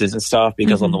acquaintances and stuff,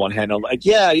 because on the one hand I'm like,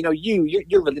 yeah,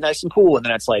 you're really nice and cool, and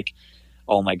then it's like,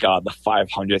 oh my god, the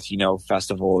 500th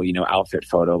festival outfit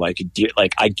photo, like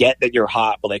I get that you're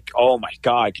hot, but like, oh my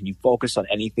god, can you focus on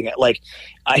anything? Like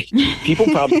people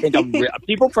probably think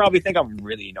I'm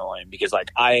really annoying, because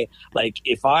like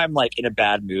if I'm like in a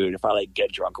bad mood, if I like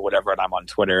get drunk or whatever and I'm on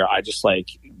Twitter, I just like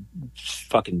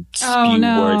fucking spew Oh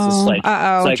no! words. It's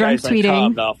like, Drunk tweeting.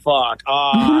 Come the fuck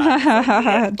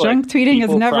on. Drunk tweeting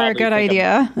is never a good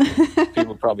idea.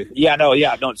 People probably,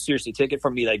 no. Seriously, take it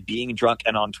from me. Like, being drunk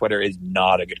and on Twitter is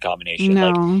not a good combination.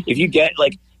 No. Like, if you get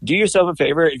do yourself a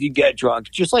favor. If you get drunk,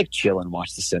 just like chill and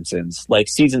watch The Simpsons, like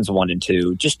seasons 1 and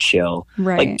 2. Just chill.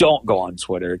 Right. Like, don't go on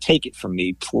Twitter. Take it from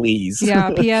me, please.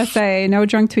 Yeah. PSA: no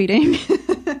drunk tweeting.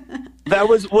 That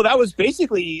was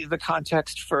basically the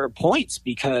context for points,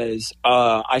 because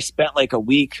I spent like a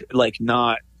week like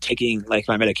not taking like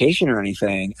my medication or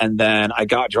anything, and then I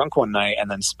got drunk one night and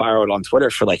then spiraled on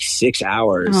Twitter for like 6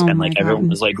 hours, and like everyone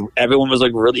was like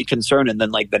really concerned, and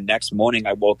then like the next morning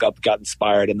I woke up, got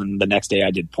inspired, and then the next day I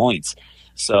did points.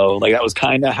 So like that was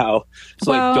kind of how.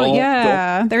 So,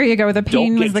 don't, there you go. The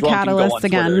pain was the catalyst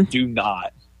again. Twitter. Do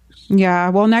not. Yeah.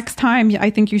 Well, next time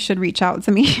I think you should reach out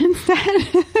to me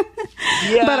instead.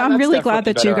 Yeah, but I'm really glad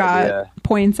that you got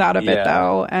points out of it,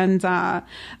 though. And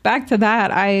back to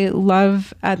that, I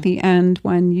love at the end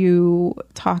when you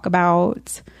talk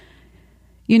about,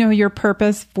 your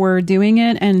purpose for doing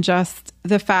it, and just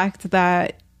the fact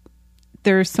that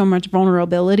there's so much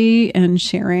vulnerability and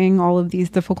sharing all of these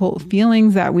difficult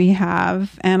feelings that we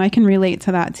have. And I can relate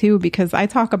to that too, because I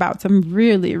talk about some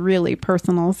really, really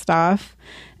personal stuff,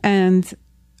 and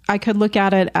I could look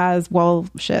at it as, well,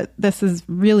 shit, this is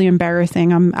really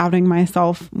embarrassing. I'm outing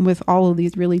myself with all of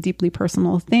these really deeply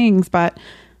personal things. But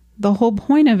the whole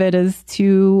point of it is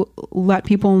to let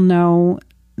people know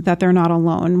that they're not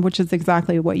alone, which is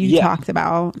exactly what you talked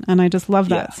about. And I just love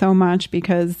that so much,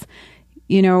 because,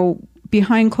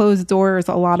 behind closed doors,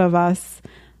 a lot of us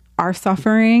are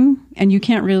suffering, and you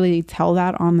can't really tell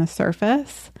that on the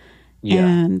surface. Yeah.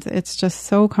 And it's just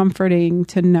so comforting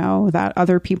to know that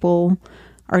other people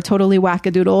are totally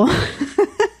wackadoodle.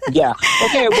 Yeah.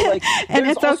 Okay. Well, like, and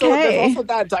it's okay.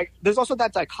 There's also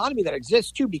that dichotomy that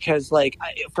exists too, because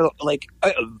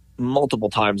multiple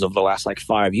times over the last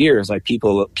 5 years,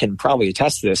 people can probably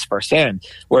attest to this firsthand,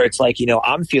 where it's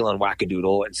I'm feeling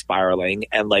wackadoodle and spiraling,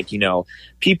 and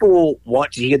people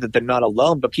want to hear that they're not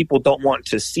alone, but people don't want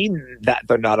to see that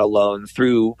they're not alone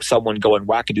through someone going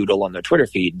wackadoodle on their Twitter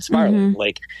feed and spiraling.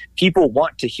 Mm-hmm. People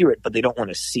want to hear it, but they don't want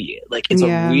to see it. It's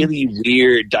a really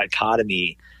weird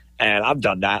dichotomy. And I've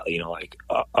done that,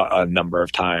 a number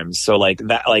of times. So I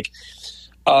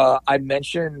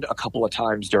mentioned a couple of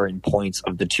times during points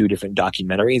of the 2 different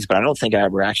documentaries, but I don't think I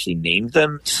ever actually named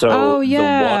them. So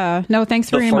no, thanks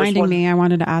for reminding me. I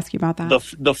wanted to ask you about that.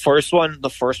 The first one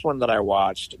that I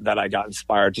watched, that I got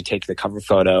inspired to take the cover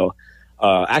photo,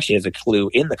 actually as a clue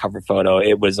in the cover photo,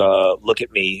 it was "Look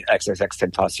at Me"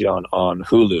 XXXTentacion on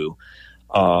Hulu.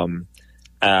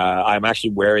 I'm actually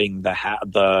wearing the hat,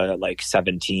 the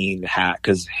 17 hat,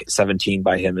 because 17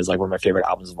 by him is one of my favorite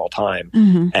albums of all time.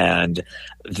 Mm-hmm. And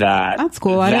that's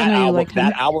cool. I didn't know you liked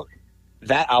him.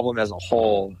 That album as a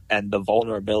whole, and the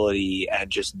vulnerability,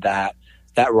 and just that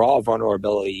raw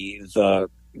vulnerability, to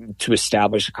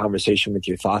establish a conversation with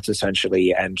your thoughts,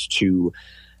 essentially, and to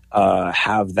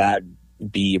have that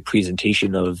be a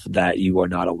presentation of that you are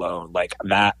not alone.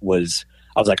 I was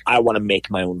I want to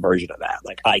make my own version of that.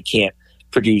 I can't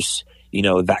produce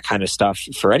that kind of stuff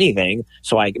for anything,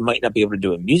 so I might not be able to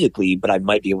do it musically, but I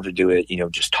might be able to do it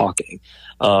just talking.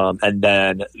 And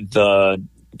then the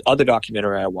other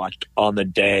documentary I watched on the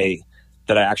day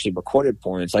that I actually recorded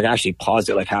points, I actually paused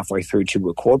it halfway through to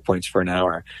record points for an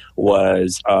hour,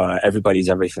 was Everybody's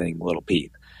Everything, Little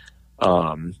Peep.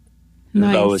 Nice.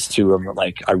 Those two are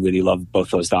I really love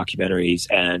both those documentaries,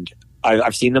 and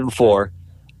I've seen them before.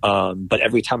 But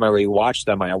every time I rewatch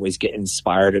them, I always get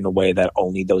inspired in a way that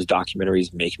only those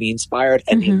documentaries make me inspired.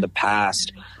 And in the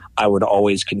past, I would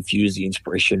always confuse the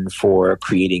inspiration for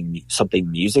creating something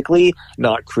musically,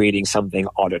 not creating something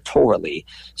auditorily.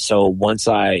 So once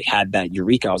I had that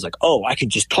eureka, I was like, oh, I can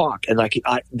just talk, and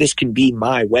this can be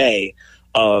my way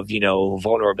of,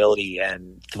 vulnerability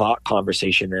and thought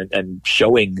conversation, and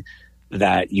showing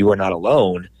that you are not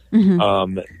alone.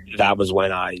 Mm-hmm. That was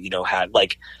when I, had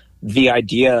the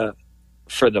idea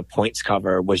for the points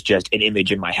cover was just an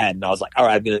image in my head, and I was like, all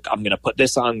right, I'm gonna put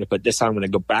this on, I'm gonna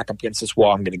go back up against this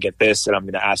wall, I'm gonna get this, and I'm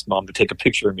gonna ask Mom to take a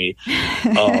picture of me.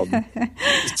 So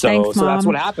Thanks, so that's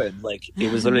what happened.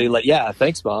 It was literally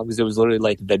thanks, Mom, because it was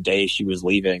literally the day she was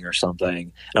leaving or something,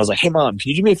 and I was like, hey Mom, can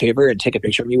you do me a favor and take a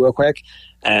picture of me real quick?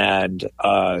 And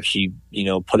she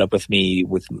put up with me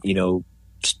with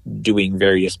doing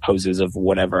various poses of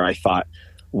whatever I thought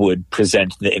would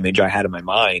present the image I had in my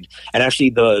mind. And actually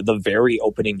the very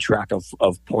opening track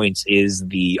of Points is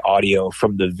the audio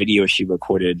from the video she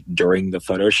recorded during the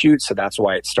photo shoot. So that's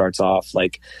why it starts off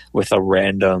with a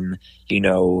random,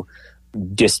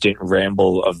 distant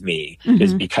ramble of me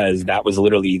is because that was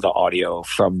literally the audio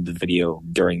from the video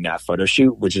during that photo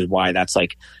shoot, which is why that's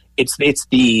like, it's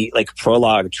the like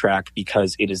prologue track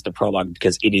because it is the prologue,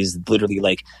 because it is literally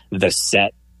like the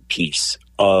set piece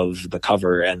of the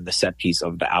cover and the set piece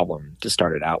of the album to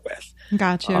start it out with.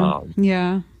 Gotcha.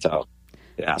 Yeah.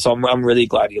 So I'm really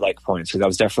glad you like Points, because that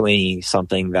was definitely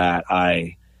something that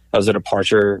was a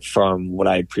departure from what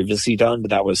I had previously done,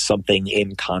 but that was something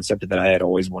in concept that I had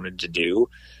always wanted to do.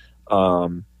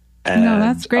 No,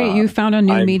 that's great. You found a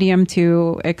new medium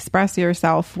to express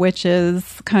yourself, which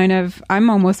is kind of, I'm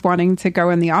almost wanting to go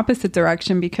in the opposite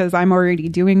direction because I'm already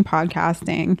doing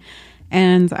podcasting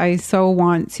and I so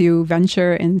want to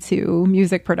venture into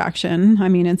music production. I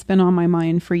mean, it's been on my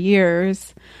mind for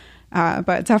years,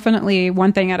 but definitely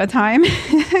one thing at a time.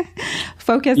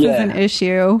 Focus is an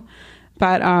issue.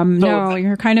 But no,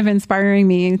 you're kind of inspiring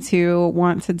me to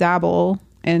want to dabble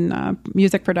in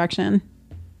music production.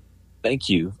 Thank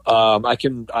you. I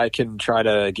can try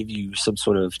to give you some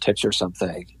sort of tips or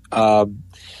something. I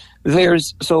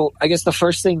guess the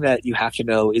first thing that you have to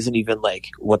know isn't even like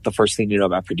what the first thing to know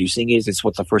about producing is. It's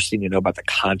what the first thing to know about the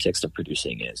context of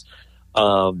producing is.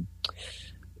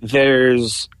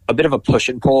 There's a bit of a push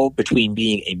and pull between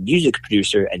being a music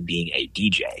producer and being a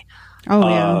DJ. Oh,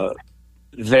 yeah.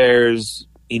 There's,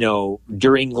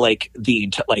 during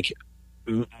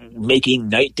making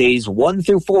night days 1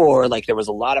 through 4, like there was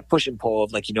a lot of push and pull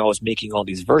of I was making all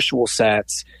these virtual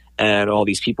sets and all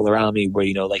these people around me were,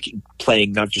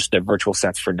 playing not just their virtual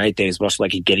sets for night days, but also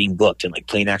getting booked and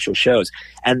playing actual shows.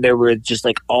 And there were just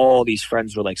all these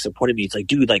friends were supporting me. It's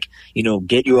dude,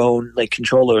 get your own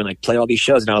controller and play all these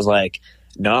shows. And I was like,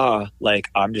 nah,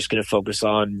 I'm just going to focus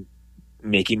on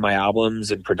making my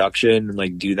albums and production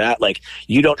and do that.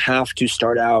 You don't have to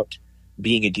start out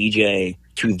being a DJ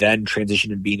to then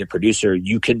transition and being a producer.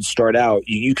 You can start out,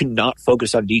 you can not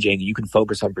focus on DJing, you can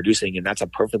focus on producing, and that's a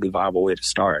perfectly viable way to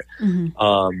start.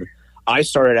 I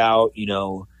started out,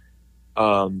 planning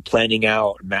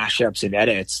out mashups and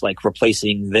edits,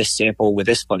 replacing this sample with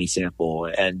this funny sample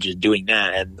and just doing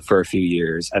that for a few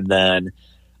years. And then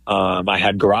I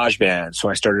had GarageBand, so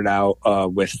I started out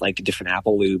with different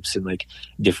Apple loops and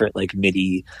different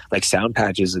MIDI sound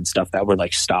patches and stuff that were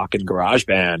stock in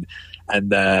GarageBand. And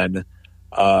then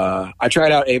I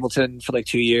tried out Ableton for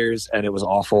 2 years, and it was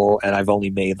awful. And I've only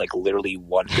made literally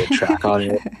one good track on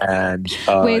it. And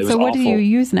wait, so what do you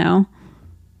use now?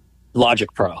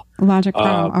 Logic Pro.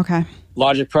 Okay.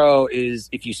 Logic Pro is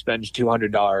if you spend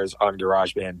 $200 on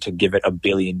GarageBand to give it a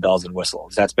billion bells and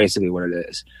whistles. That's basically what it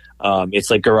is. It's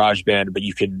like GarageBand, but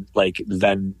you can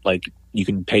you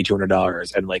can pay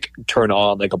 $200 and turn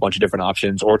on a bunch of different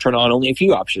options, or turn on only a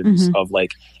few options of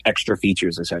extra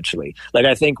features essentially.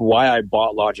 I think why I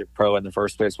bought Logic Pro in the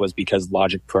first place was because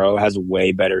Logic Pro has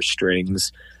way better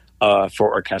strings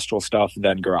for orchestral stuff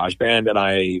than GarageBand, and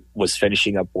I was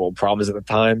finishing up World Problems at the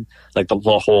time,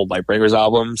 the whole Lightbringers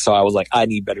album. So I was I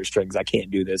need better strings. I can't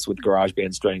do this with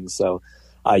GarageBand strings. So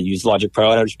I used Logic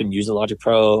Pro, and I've just been using Logic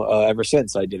Pro ever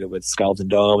since. I did it with Skeleton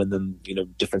Dome, and then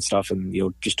different stuff, and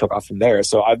just took off from there.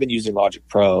 So I've been using Logic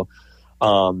Pro.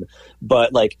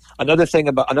 But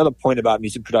another point about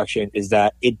music production is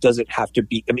that it doesn't have to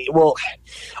be.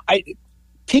 I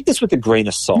take this with a grain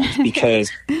of salt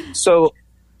because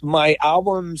my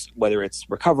albums, whether it's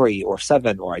Recovery or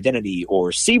Seven or Identity or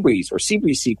Seabreeze or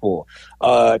Seabreeze Sequel,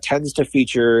 tends to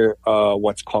feature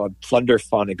what's called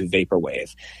plunderphonic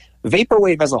vaporwave.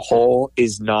 Vaporwave as a whole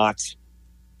is not,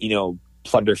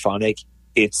 plunderphonic.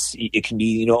 It can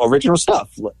be, original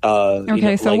stuff.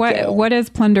 Okay, so what is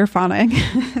plunderphonic?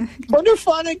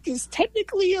 Plunderphonic is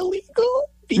technically illegal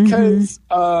because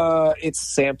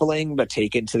it's sampling but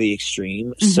taken to the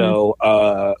extreme. So,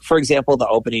 for example, the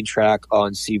opening track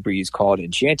on Seabreeze called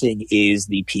Enchanting is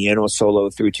the piano solo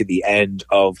through to the end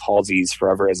of Halsey's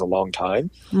Forever is a Long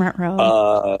Time.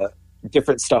 Really?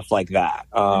 Different stuff like that.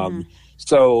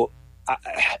 So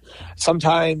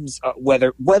sometimes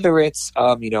whether it's,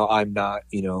 I'm not,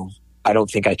 I don't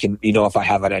think I can, if I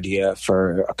have an idea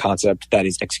for a concept that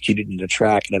is executed in a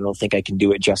track, and I don't think I can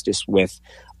do it justice with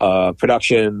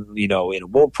production, in a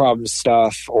World Problem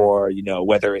stuff, or,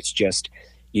 whether it's just,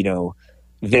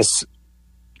 this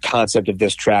concept of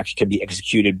this track can be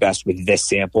executed best with this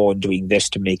sample and doing this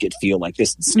to make it feel like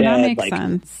this instead. That makes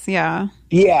sense. Yeah.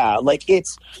 Yeah.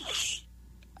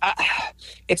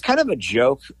 It's kind of a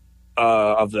joke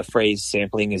of the phrase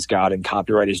sampling is God and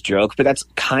copyright is joke, but that's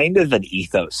kind of an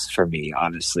ethos for me,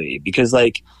 honestly, because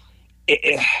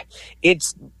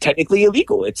it's technically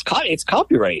illegal. It's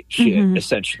copyright shit,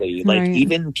 essentially.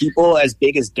 Even people as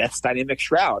big as Death's Dynamic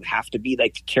Shroud have to be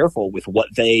careful with what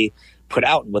they put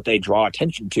out and what they draw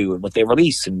attention to and what they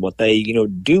release and what they,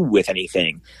 do with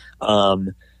anything.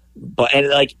 And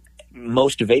like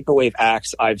most vaporwave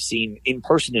acts I've seen in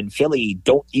person in Philly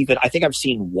I think I've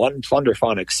seen one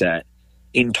Plunderphonic set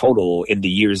in total in the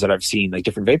years that I've seen like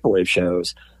different vaporwave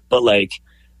shows. But like,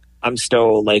 I'm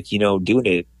still like, doing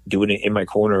it in my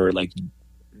corner, like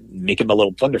making my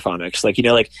little Plunderphonics. Like,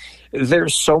 like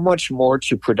there's so much more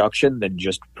to production than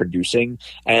just producing.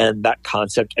 And that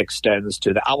concept extends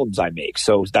to the albums I make.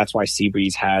 So that's why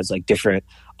Seabreeze has like different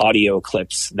audio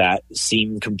clips that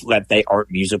that they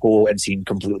aren't musical and seem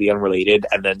completely unrelated.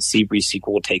 And then Seabreeze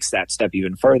Sequel takes that step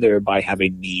even further by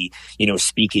having me,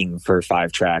 speaking for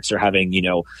 5 tracks, or having,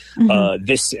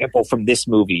 this sample from this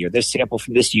movie, or this sample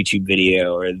from this YouTube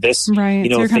video, or this, right.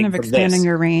 So you're kind of expanding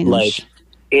your range. Like,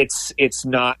 it's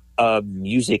not a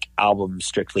music album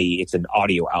strictly, it's an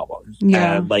audio album.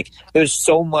 Yeah. And like there's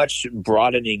so much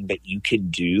broadening that you can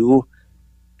do.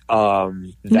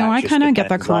 I kind of get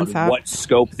the concept. What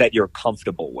scope that you're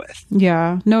comfortable with.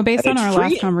 Yeah. No, based on our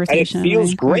last conversation. And it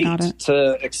feels great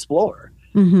to explore.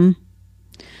 Mm-hmm.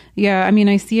 Yeah, I mean,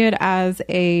 I see it as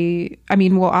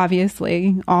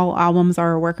obviously all albums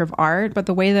are a work of art, but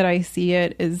the way that I see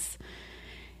it is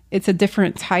it's a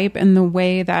different type in the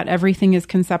way that everything is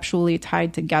conceptually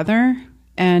tied together,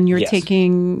 and you're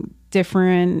taking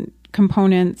different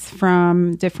components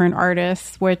from different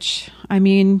artists, which, I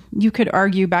mean, you could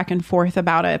argue back and forth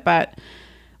about it, but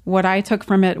what I took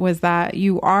from it was that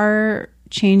you are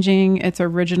changing its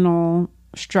original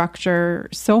structure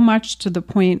so much to the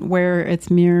point where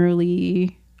it's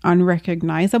merely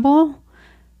unrecognizable.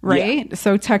 Right. Yeah.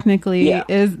 So technically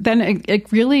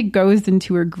it really goes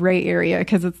into a gray area,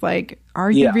 because it's like, are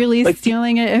you really like,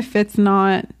 stealing it if it's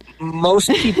not? Most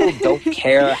people don't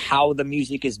care how the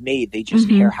music is made. They just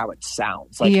care how it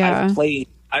sounds. Like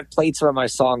I've played some of my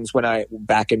songs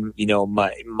back in,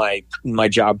 my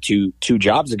job 2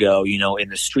 jobs ago, in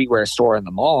the streetwear store in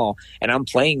the mall, and I'm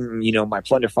playing, my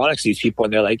Plunderphonics to these people,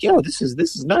 and they're like, yo, this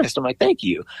is nice. I'm like, thank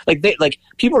you. Like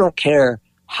people don't care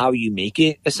how you make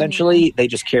it, essentially. They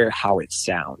just care how it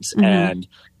sounds. And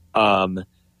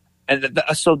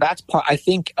so that's part. I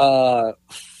think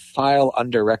File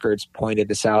Under Records pointed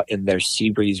this out in their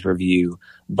Seabreeze review,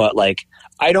 but like,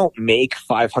 I don't make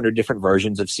 500 different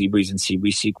versions of Seabreeze and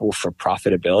Seabreeze Sequel for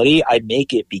profitability. I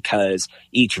make it because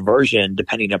each version,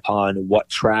 depending upon what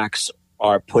tracks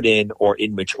are put in or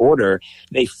in which order,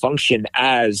 they function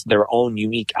as their own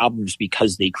unique albums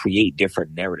because they create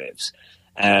different narratives.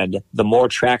 And the more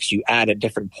tracks you add at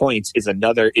different points is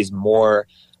more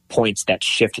points that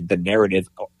shift the narrative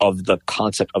of the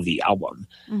concept of the album.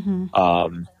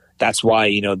 That's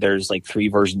why, there's like 3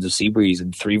 versions of Seabreeze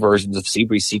and 3 versions of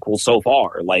Seabreeze Sequel so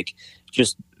far. Like,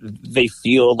 just they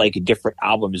feel like different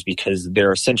albums because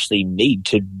they're essentially made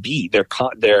to be.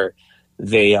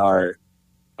 They are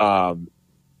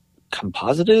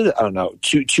composited. I don't know,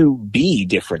 to be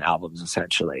different albums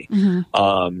essentially.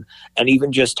 And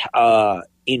even just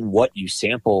in what you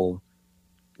sample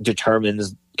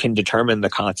can determine the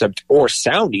concept or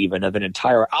sound even of an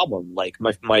entire album. Like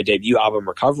my debut album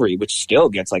Recovery, which still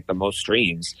gets like the most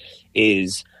streams,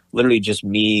 is literally just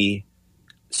me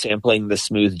sampling the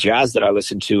smooth jazz that I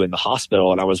listened to in the hospital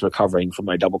when I was recovering from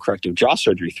my double corrective jaw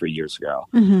surgery 3 years ago.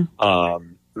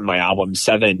 My album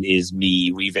 7 is me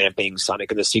revamping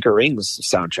Sonic and the Secret Rings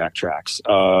soundtrack tracks.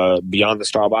 Beyond the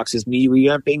Starbox is me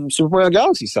revamping Super Mario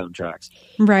Galaxy soundtracks.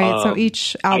 Right. So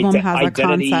each album has a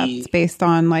concept based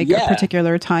on like a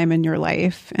particular time in your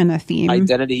life and a theme.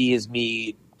 Identity is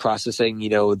me processing,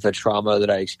 the trauma that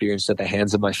I experienced at the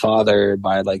hands of my father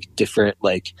by like different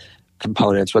like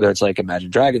components, whether it's like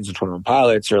Imagine Dragons or 21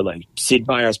 Pilots or like Sid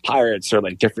Meier's Pirates or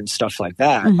like different stuff like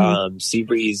that.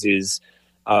 Seabreeze is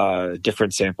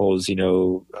different samples,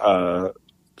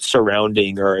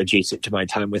 surrounding or adjacent to my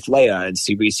time with Leia, and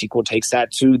Seabreeze Sequel takes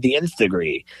that to the nth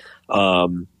degree.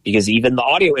 Because even the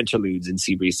audio interludes in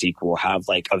Seabreeze Sequel have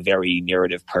like a very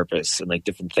narrative purpose and like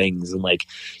different things. And like,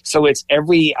 so it's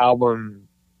every album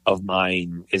of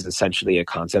mine is essentially a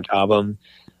concept album.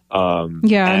 As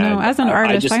an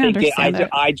artist, I understand it.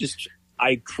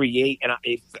 I create, and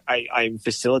I'm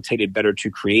facilitated better to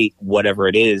create whatever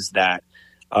it is that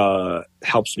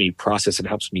helps me process and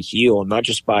helps me heal, not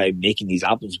just by making these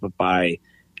albums, but by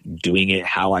doing it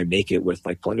how I make it with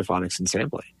like Plunderphonics and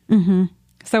sampling.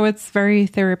 So it's very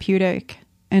therapeutic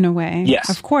in a way. Yes,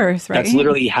 of course, right? That's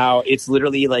literally it's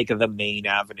literally like the main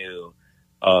avenue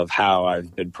of how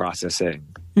I've been processing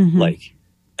like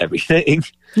everything.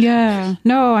 Yeah.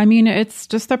 No, I mean, it's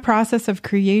just the process of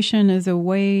creation is a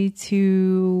way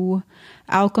to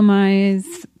alchemize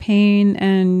pain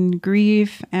and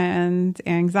grief and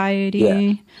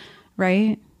anxiety,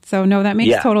 right? So no, that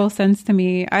makes total sense to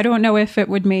me. I don't know if it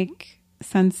would make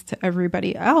sense to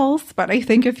everybody else, but I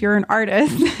think if you're an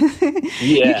artist,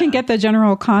 you can get the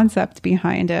general concept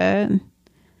behind it.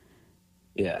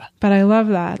 Yeah. But I love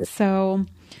that. So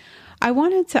I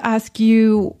wanted to ask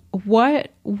you,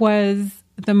 what was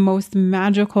the most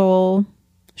magical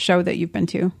show that you've been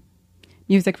to?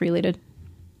 Music related.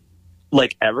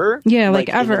 Like ever? Yeah, like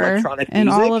ever. In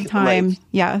all of time. Like,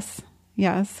 yes.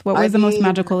 What was the most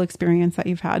magical experience that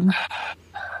you've had?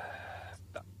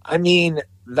 I mean,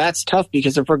 that's tough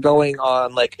because if we're going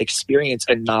on like experience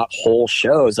and not whole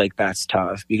shows, like that's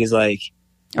tough because like.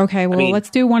 Okay, well, let's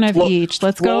do one of each.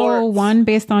 Let's go one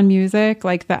based on music,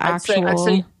 like the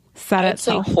actual set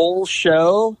itself. I'd say whole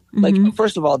show. Like,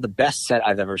 first of all, the best set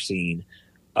I've ever seen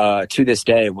to this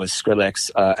day was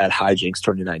Skrillex at Hijinks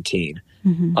 2019.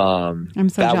 I'm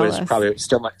so that jealous. Was probably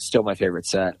still my favorite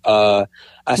set.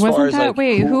 As Wasn't far as that, like,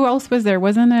 wait, who else was there?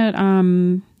 Wasn't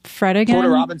it Fred again?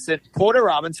 Porter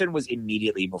Robinson was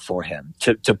immediately before him,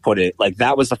 to put it. Like,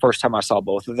 that was the first time I saw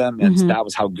both of them, and that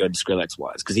was how good Skrillex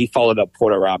was, because he followed up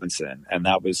Porter Robinson, and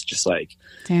that was just like,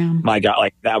 damn, my God,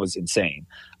 like, that was insane.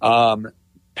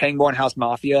 Pangborn House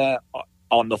Mafia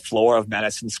on the floor of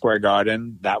Madison Square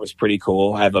Garden, that was pretty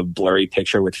cool. I have a blurry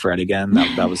picture with Fred again.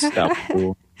 That was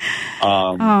cool.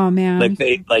 Oh man!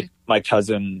 Like my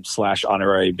cousin /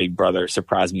 honorary big brother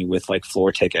surprised me with like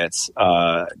floor tickets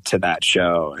to that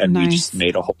show, and we just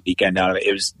made a whole weekend out of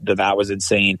it. That was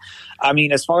insane. I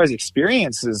mean, as far as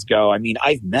experiences go, I mean,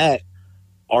 I've met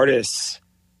artists,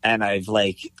 and I've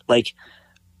like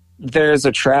there's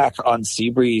a track on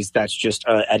Seabreeze that's just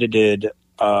edited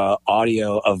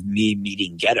audio of me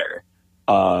meeting Getter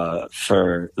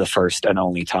for the first and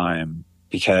only time,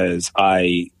 because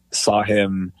I saw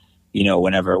him,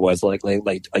 whenever it was like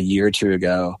a year or two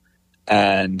ago,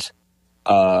 and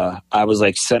I was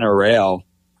like center rail,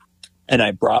 and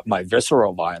I brought my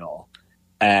Visceral vinyl,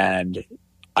 and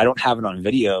I don't have it on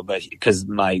video, but because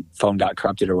my phone got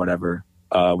corrupted or whatever,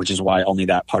 which is why only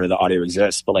that part of the audio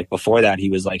exists. But like before that, he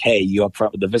was like, "Hey, you up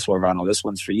front with the Visceral vinyl? This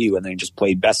one's for you," and then he just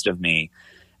played Best of Me,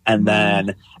 and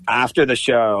then after the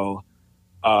show,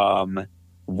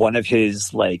 one of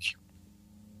his like.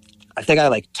 I think I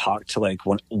like talked to like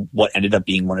what ended up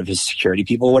being one of his security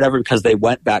people or whatever, because they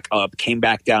went back up, came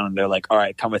back down, and they're like, all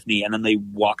right, come with me. And then they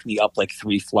walked me up like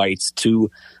 3 flights to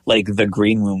like the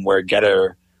green room where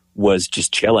Getter was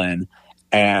just chilling.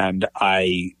 And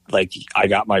I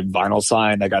got my vinyl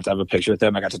signed. I got to have a picture with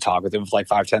him. I got to talk with him for like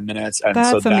 5-10 minutes. And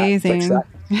that's amazing. Like,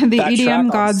 the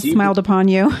EDM gods smiled upon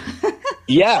you.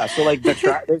 Yeah, so like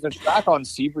there's a track on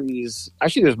Seabreeze.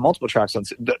 Actually, there's multiple tracks on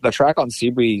the track on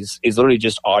Seabreeze is literally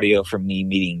just audio from me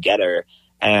meeting Getter,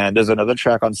 and there's another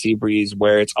track on Seabreeze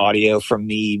where it's audio from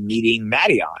me meeting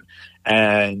Maddie,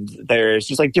 and there's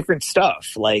just like different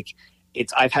stuff. Like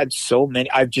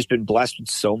I've just been blessed with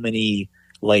so many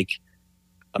like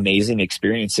amazing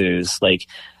experiences. Like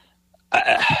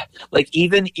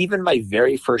even my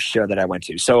very first show that I went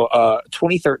to. So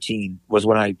 2013 was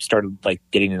when I started like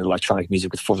getting into electronic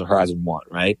music with Forza Horizon 1,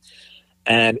 right?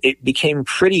 And it became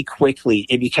pretty clear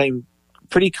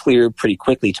pretty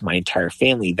quickly to my entire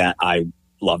family that I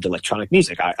loved electronic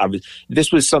music.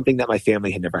 This was something that my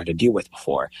family had never had to deal with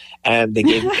before, and they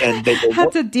had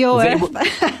to deal with.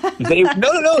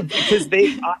 No, because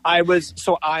I was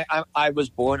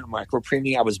born a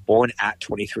micropreemie. I was born at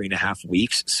 23 and a half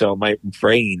weeks, so my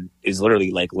brain is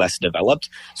literally like less developed.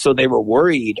 So they were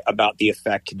worried about the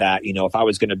effect that, if I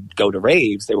was going to go to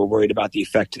raves, they were worried about the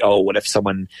effect. Oh, what if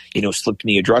someone, slipped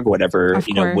me a drug or whatever? Of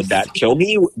course. Would that kill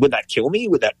me? Would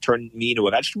that turn me into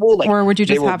a vegetable? Like, or would you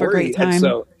just have a great time? And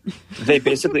so they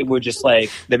basically were just like,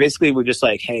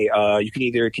 hey, you can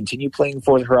either continue playing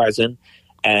Forza Horizon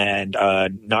and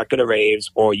not go to raves,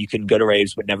 or you can go to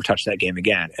raves but never touch that game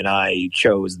again. And I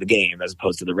chose the game as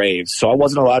opposed to the raves. So I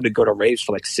wasn't allowed to go to raves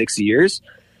for like 6 years.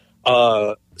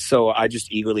 So I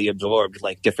just eagerly absorbed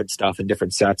like different stuff and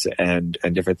different sets and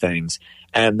different things.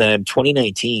 And then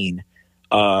 2019,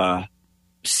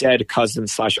 said cousin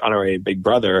 / honorary big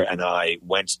brother and I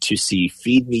went to see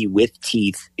Feed Me With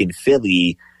Teeth in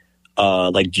Philly,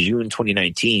 like June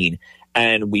 2019.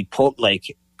 And we pulled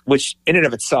like, which in and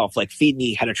of itself, like Feed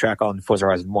Me had a track on Forza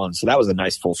Horizon 1. So that was a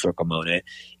nice full circle moment.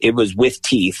 It was With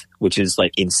Teeth, which is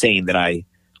like insane that I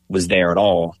was there at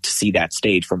all to see that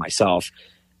stage for myself.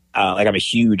 Like I'm a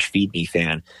huge Feed Me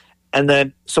fan. And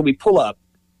then, so we pull up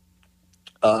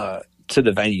to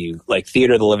the venue, like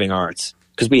Theater of the Living Arts,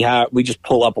 because we just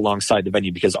pull up alongside the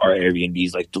venue because our Airbnb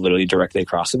is like literally directly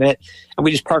across from it. And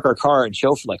we just park our car and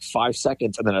chill for like 5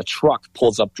 seconds. And then a truck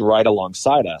pulls up right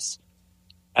alongside us.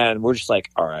 And we're just like,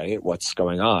 all right, what's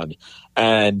going on?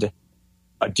 And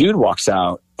a dude walks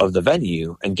out of the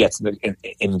venue and gets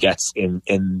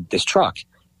in this truck.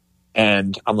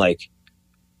 And I'm like,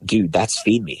 dude, that's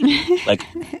Feed Me. Like,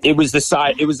 it was the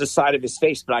side of his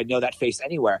face, but I know that face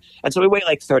anywhere. And so we wait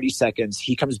like 30 seconds.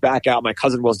 He comes back out. My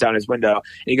cousin rolls down his window and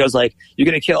he goes like, "You're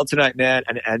going to kill it tonight, man."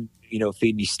 And, you know,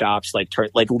 Feed Me stops, like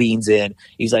leans in.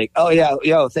 He's like, "Oh yeah,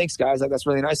 yo, thanks guys. Like, that's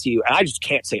really nice of you." And I just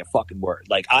can't say a fucking word.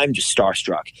 Like, I'm just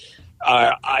starstruck.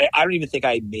 I don't even think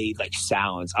I made like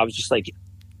sounds. I was just like,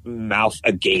 mouth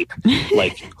agape,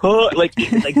 like like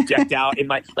decked out in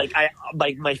my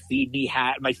my Feed Me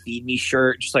hat, my Feed Me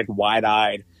shirt, just like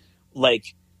wide-eyed,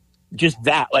 like just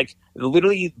that, like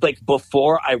literally, like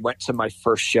before I went to my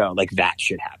first show, like that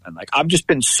shit happened. Like, I've just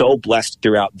been so blessed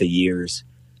throughout the years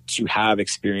to have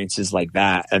experiences like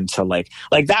that, and to like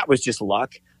that was just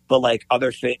luck. But like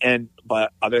other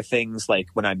things, like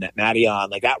when I met Maddie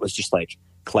on, like that was just like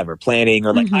clever planning,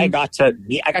 or like I got to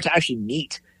actually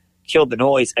meet Killed the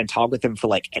Noise and talk with him for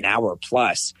like an hour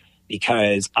plus,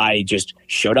 because I just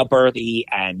showed up early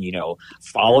and, you know,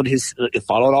 followed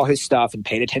all his stuff and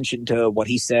paid attention to what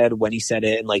he said, when he said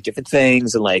it, and like different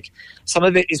things. And like some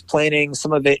of it is planning,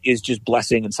 some of it is just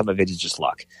blessing, and some of it is just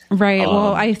luck. Right.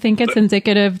 Well, I think it's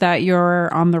indicative that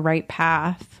you're on the right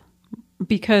path,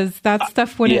 because that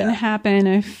stuff wouldn't happen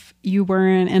if you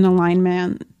weren't in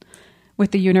alignment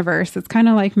with the universe. It's kind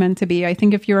of like meant to be. I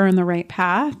think if you're on the right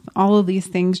path, all of these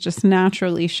things just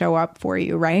naturally show up for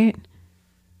you, right?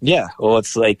 Yeah. Well,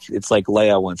 it's like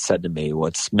Leia once said to me,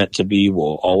 "What's meant to be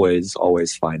will always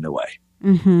find a way."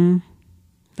 Mm-hmm.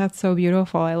 That's so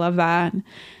beautiful. I love that.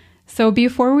 So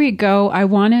before we go, I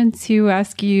wanted to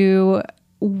ask you,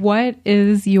 what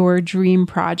is your dream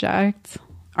project,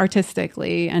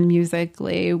 artistically and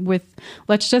musically?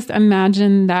 Let's just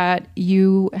imagine that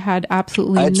you had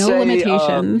absolutely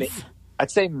limitations. I'd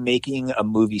say making a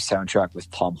movie soundtrack with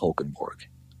Tom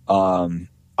Holkenborg.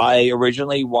 I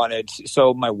originally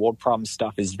so my World Problem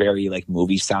stuff is very like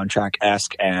movie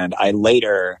soundtrack-esque, and I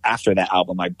later, after that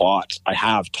album, I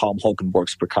have Tom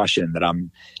Holkenborg's percussion that I'm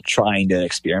trying to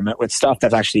experiment with stuff.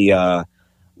 That's actually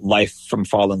Life from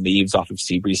Fallen Leaves off of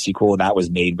Seabreeze sequel. That was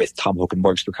made with Tom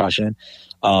Holkenborg's percussion.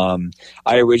 I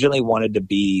originally wanted to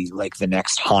be like the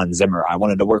next Hans Zimmer. I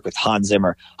wanted to work with Hans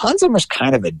Zimmer. Hans Zimmer's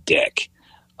kind of a dick.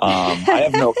 I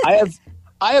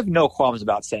have no qualms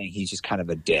about saying he's just kind of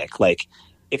a dick. Like,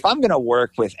 if I'm going to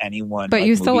work with anyone, but like,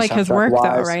 you still like his work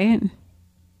though, right?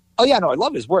 Oh yeah, no, I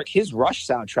love his work. His Rush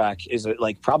soundtrack is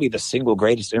like probably the single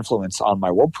greatest influence on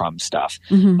my World Problem stuff.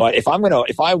 Mm-hmm. But if I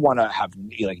want to have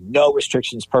like no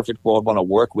restrictions, perfect world, want to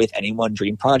work with anyone,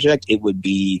 dream project, it would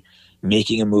be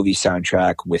making a movie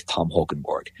soundtrack with Tom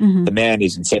Holkenborg. Mm-hmm. The man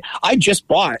is insane. I just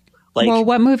bought well,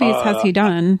 what movies has he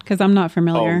done? Because I'm not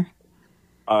familiar.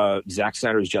 Zack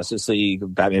Snyder's Justice League,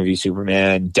 Batman v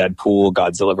Superman, Deadpool,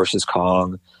 Godzilla vs.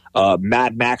 Kong,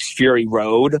 Mad Max Fury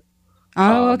Road.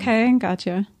 Oh, okay.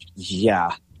 Gotcha.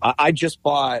 Yeah. I just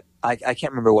bought, I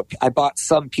can't remember I bought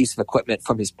some piece of equipment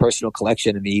from his personal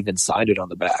collection, and he even signed it on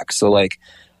the back. So like,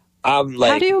 I'm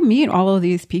like, how do you meet all of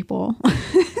these people?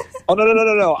 Oh,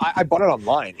 no. I bought it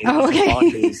online.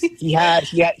 Okay. He had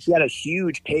a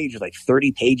huge page, like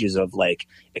 30 pages of like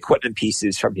equipment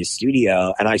pieces from his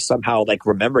studio. And I somehow like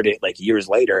remembered it like years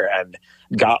later and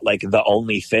got like the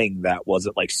only thing that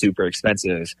wasn't like super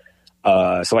expensive.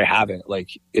 So I have it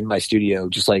like in my studio,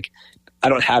 just like, I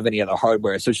don't have any other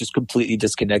hardware. So it's just completely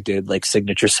disconnected, like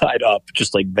signature side up,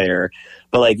 just like there.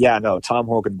 But like, yeah, no, Tom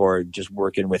Holkenborg, just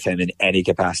working with him in any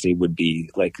capacity would be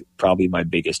like probably my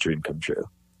biggest dream come true.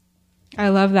 I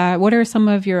love that. What are some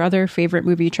of your other favorite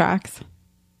movie tracks?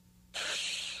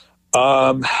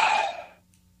 I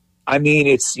mean,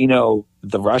 it's, you know,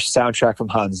 the Rush soundtrack from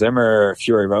Hans Zimmer,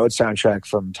 Fury Road soundtrack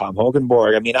from Tom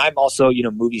Holkenborg. I mean, I'm also, you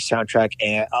know, movie soundtrack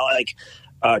and like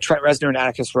Trent Reznor and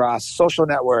Atticus Ross, Social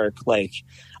Network. Like,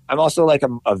 I'm also like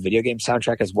a video game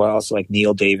soundtrack as well. So like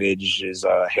Neil Davidge's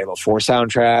Halo 4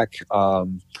 soundtrack.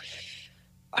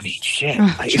 I mean, shit.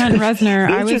 Trent Reznor.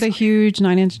 I was a huge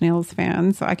Nine Inch Nails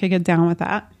fan, so I could get down with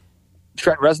that.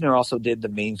 Trent Reznor also did the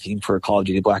main theme for Call of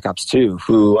Duty Black Ops 2,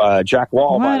 who Jack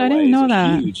Wall, what? by the I way, didn't know is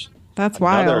that. Huge, that's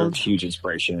another wild. Huge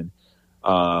inspiration.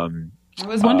 I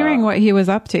was wondering what he was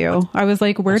up to. I was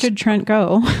like, where did Trent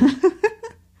go?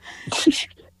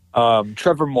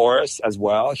 Trevor Morris as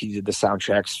well. He did the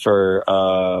soundtracks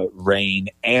for Rain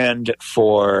and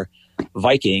for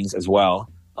Vikings as well.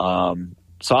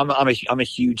 So I'm a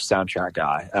huge soundtrack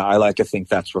guy. I like to think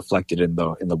that's reflected in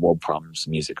the World Problems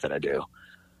music that I do,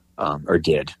 or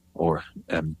did, or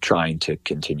am trying to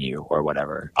continue, or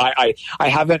whatever. I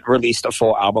haven't released a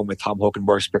full album with Tom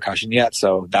Holkenborg's percussion yet,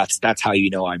 so that's how you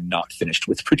know I'm not finished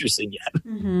with producing yet.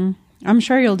 Mm-hmm. I'm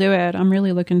sure you'll do it. I'm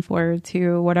really looking forward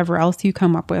to whatever else you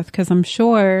come up with, because I'm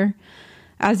sure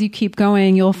as you keep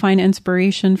going, you'll find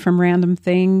inspiration from random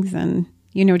things and,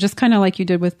 you know, just kind of like you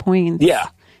did with points. Yeah.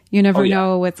 You never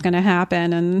know what's going to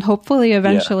happen. And hopefully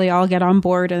eventually I'll get on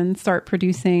board and start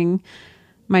producing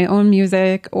my own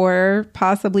music or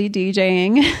possibly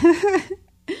DJing.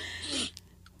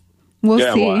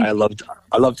 We'll see. Well,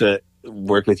 I love to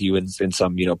work with you in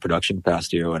some, you know, production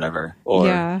capacity or whatever,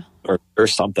 or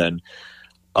something.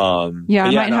 I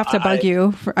might have to bug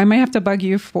you. I might have to bug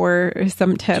you for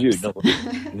some tips.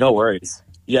 Dude, no worries.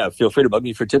 Yeah, feel free to bug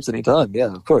me for tips anytime.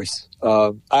 Yeah, of course.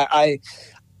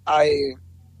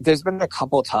 There's been a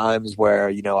couple times where,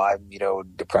 you know, I'm, you know,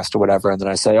 depressed or whatever, and then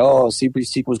I say, oh, Seabreeze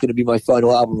Sequel is going to be my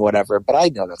final album or whatever. But I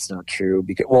know that's not true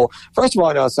because, well, first of all,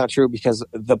 I know it's not true because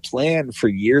the plan for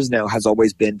years now has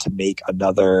always been to make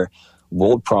another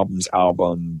World Problems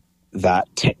album that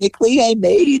technically I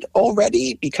made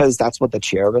already, because that's what the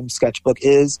Cherubim sketchbook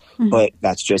is, but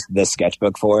that's just the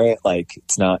sketchbook for it. Like,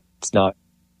 it's not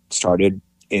started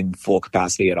in full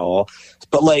capacity at all.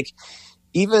 But like,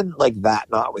 even like that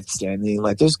notwithstanding,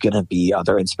 like there's gonna be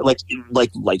other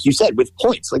like you said with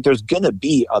points, like there's gonna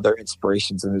be other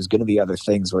inspirations and there's gonna be other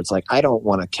things where it's like I don't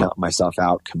want to count myself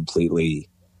out completely,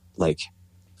 like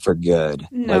for good.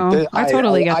 No, like, I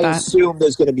totally get that. I assume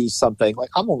there's gonna be something like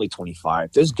I'm only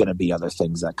 25. There's gonna be other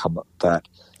things that come up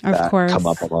of course. Come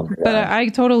up along. But I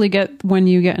totally get when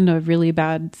you get in a really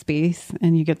bad space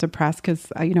and you get depressed,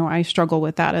 because you know, I struggle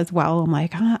with that as well. I'm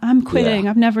like, I'm quitting.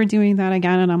 I'm never doing that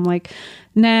again. And I'm like,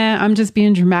 nah, I'm just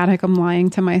being dramatic. I'm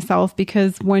lying to myself,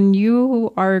 because when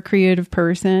you are a creative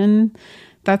person,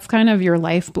 that's kind of your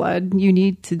lifeblood. You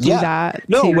need to do that.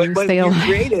 No, to when stay you're alive.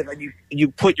 creative and you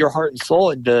put your heart and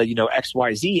soul into, you know, X,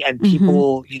 Y, Z, and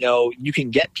people, you know, you can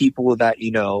get people that,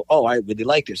 you know, oh, I really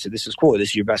like this, so this is cool. This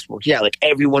is your best work. Yeah, like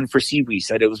everyone for Seabreeze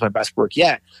said it was my best work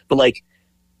yet. But like,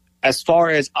 as far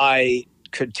as I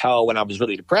could tell when I was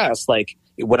really depressed, like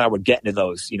when I would get into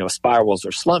those, you know, spirals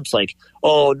or slumps, like,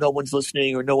 oh, no one's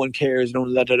listening or no one cares, no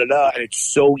da da da da. And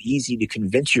it's so easy to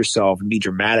convince yourself and be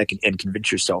dramatic and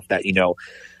convince yourself that, you know,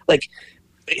 like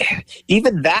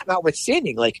even that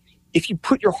notwithstanding, like if you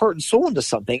put your heart and soul into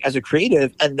something as a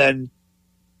creative and then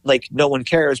like no one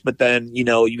cares, but then, you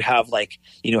know, you have like,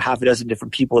 you know, half a dozen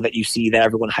different people that you see that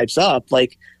everyone hypes up,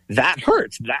 like that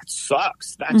hurts. That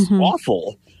sucks. That's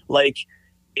awful. Like,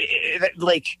 it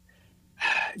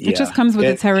just comes with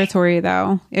the territory,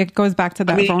 though. It goes back to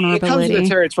that vulnerability. It comes with the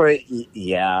territory.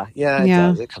 Yeah, it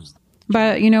does. It comes.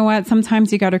 But you know what?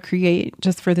 Sometimes you got to create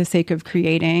just for the sake of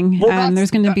creating. Well, and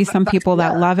there's going to be some people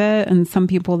that love it and some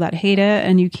people that hate it.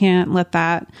 And you can't let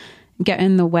that get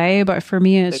in the way. But for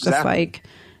me, it's just like,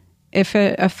 if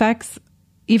it affects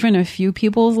even a few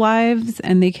people's lives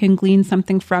and they can glean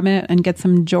something from it and get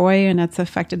some joy and it's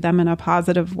affected them in a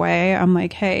positive way, I'm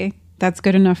like, hey, that's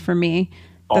good enough for me.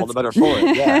 All the better for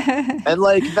it, yeah. And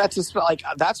like that's just like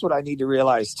that's what I need to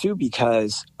realize too,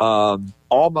 because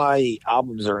all my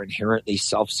albums are inherently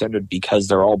self-centered because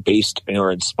they're all based or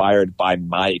inspired by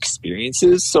my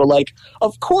experiences. So like,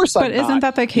 of course, but isn't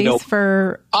that the case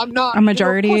for a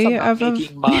majority of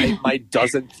making my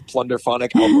dozenth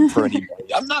Plunderphonic album for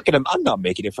anybody? I'm not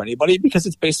making it for anybody because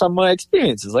it's based on my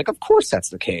experiences. Like, of course,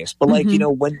 that's the case. But like, you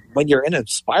know, when you're in a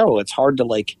spiral, it's hard to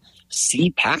like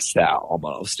see past that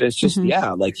almost. It's just,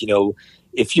 like, you know,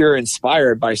 if you're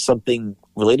inspired by something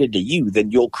related to you,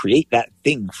 then you'll create that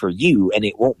thing for you and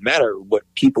it won't matter what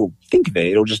people think of it.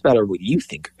 It'll just matter what you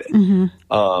think of it.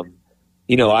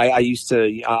 You know,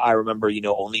 I remember, you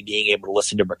know, only being able to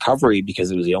listen to Recovery because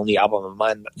it was the only album of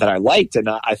mine that I liked. And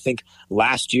I think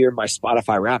last year, my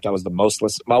Spotify Wrapped, I was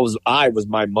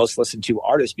my most listened to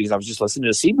artist because I was just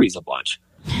listening to Seabreeze a bunch.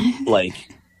 Like,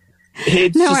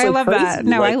 I love that.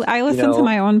 No, like, I listen to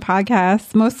my own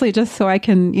podcast mostly just so I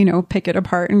can, you know, pick it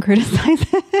apart and criticize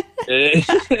it.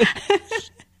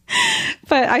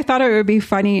 But I thought it would be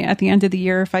funny at the end of the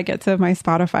year if I get to my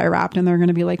Spotify Wrapped and they're going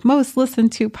to be like, most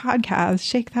listened to podcast,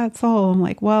 Shake That Soul. I'm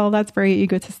like, well, that's very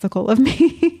egotistical of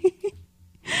me.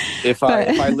 If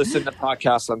I listen to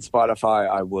podcasts on Spotify,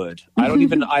 I would.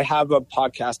 I have a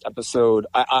podcast episode.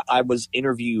 I was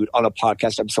interviewed on a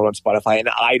podcast episode on Spotify, and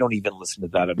I don't even listen to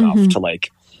that enough to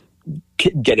like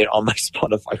get it on my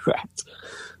Spotify Wrapped.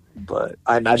 But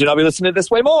I imagine I'll be listening to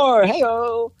this way more.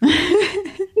 Hey-o!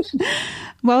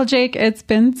 Well, Jake, it's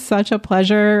been such a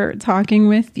pleasure talking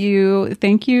with you.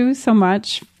 Thank you so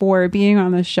much for being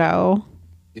on the show.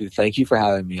 Dude, thank you for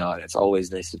having me on. It's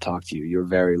always nice to talk to you. You're a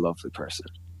very lovely person.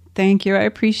 Thank you. I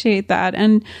appreciate that.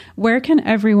 And where can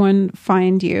everyone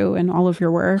find you and all of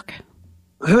your work?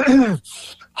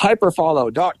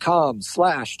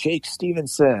 hyperfollow.com/Jake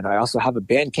Stevenson. I also have a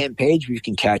Bandcamp page where you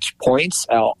can catch points,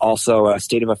 also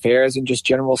state of affairs and just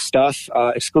general stuff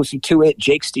exclusive to it,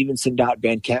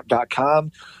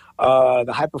 jakestevenson.bandcamp.com.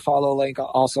 The Hyperfollow link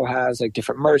also has like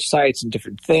different merch sites and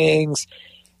different things.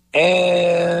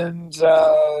 And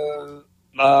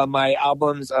my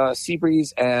albums,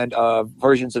 Seabreeze and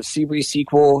versions of Seabreeze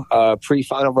sequel,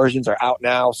 pre-final versions are out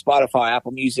now. Spotify,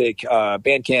 Apple Music,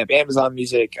 Bandcamp, Amazon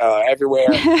Music, everywhere.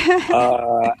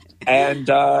 I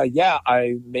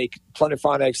make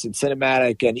Plunderphonics and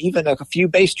Cinematic and even a few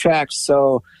bass tracks.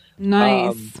 So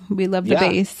nice. We love the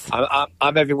bass.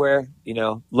 I'm everywhere. You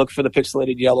know, look for the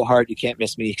Pixelated Yellow Heart. You can't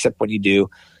miss me except when you do.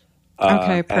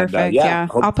 Okay, perfect.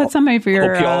 I'll put some of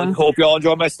your... Hope y'all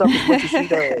enjoy my stuff as much as she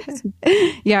does.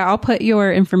 Yeah, I'll put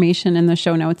your information in the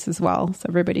show notes as well so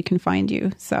everybody can find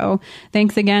you. So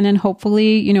thanks again, and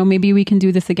hopefully, you know, maybe we can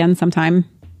do this again sometime.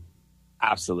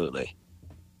 Absolutely.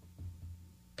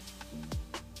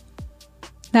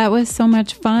 That was so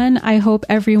much fun. I hope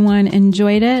everyone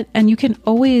enjoyed it. And you can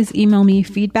always email me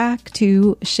feedback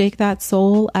to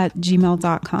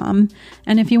shakethatsoul@gmail.com.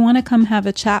 And if you want to come have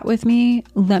a chat with me,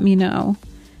 let me know.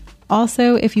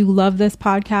 Also, if you love this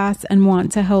podcast and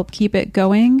want to help keep it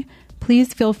going,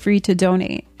 please feel free to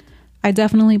donate. I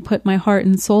definitely put my heart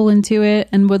and soul into it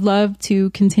and would love to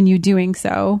continue doing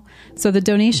so. So the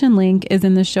donation link is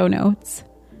in the show notes.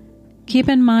 Keep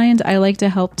in mind, I like to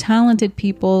help talented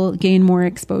people gain more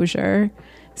exposure.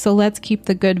 So let's keep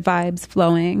the good vibes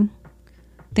flowing.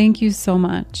 Thank you so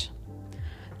much.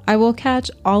 I will catch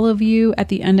all of you at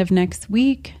the end of next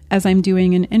week as I'm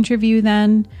doing an interview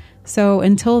then. So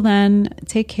until then,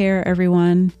 take care,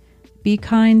 everyone. Be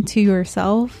kind to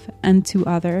yourself and to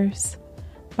others.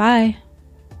 Bye.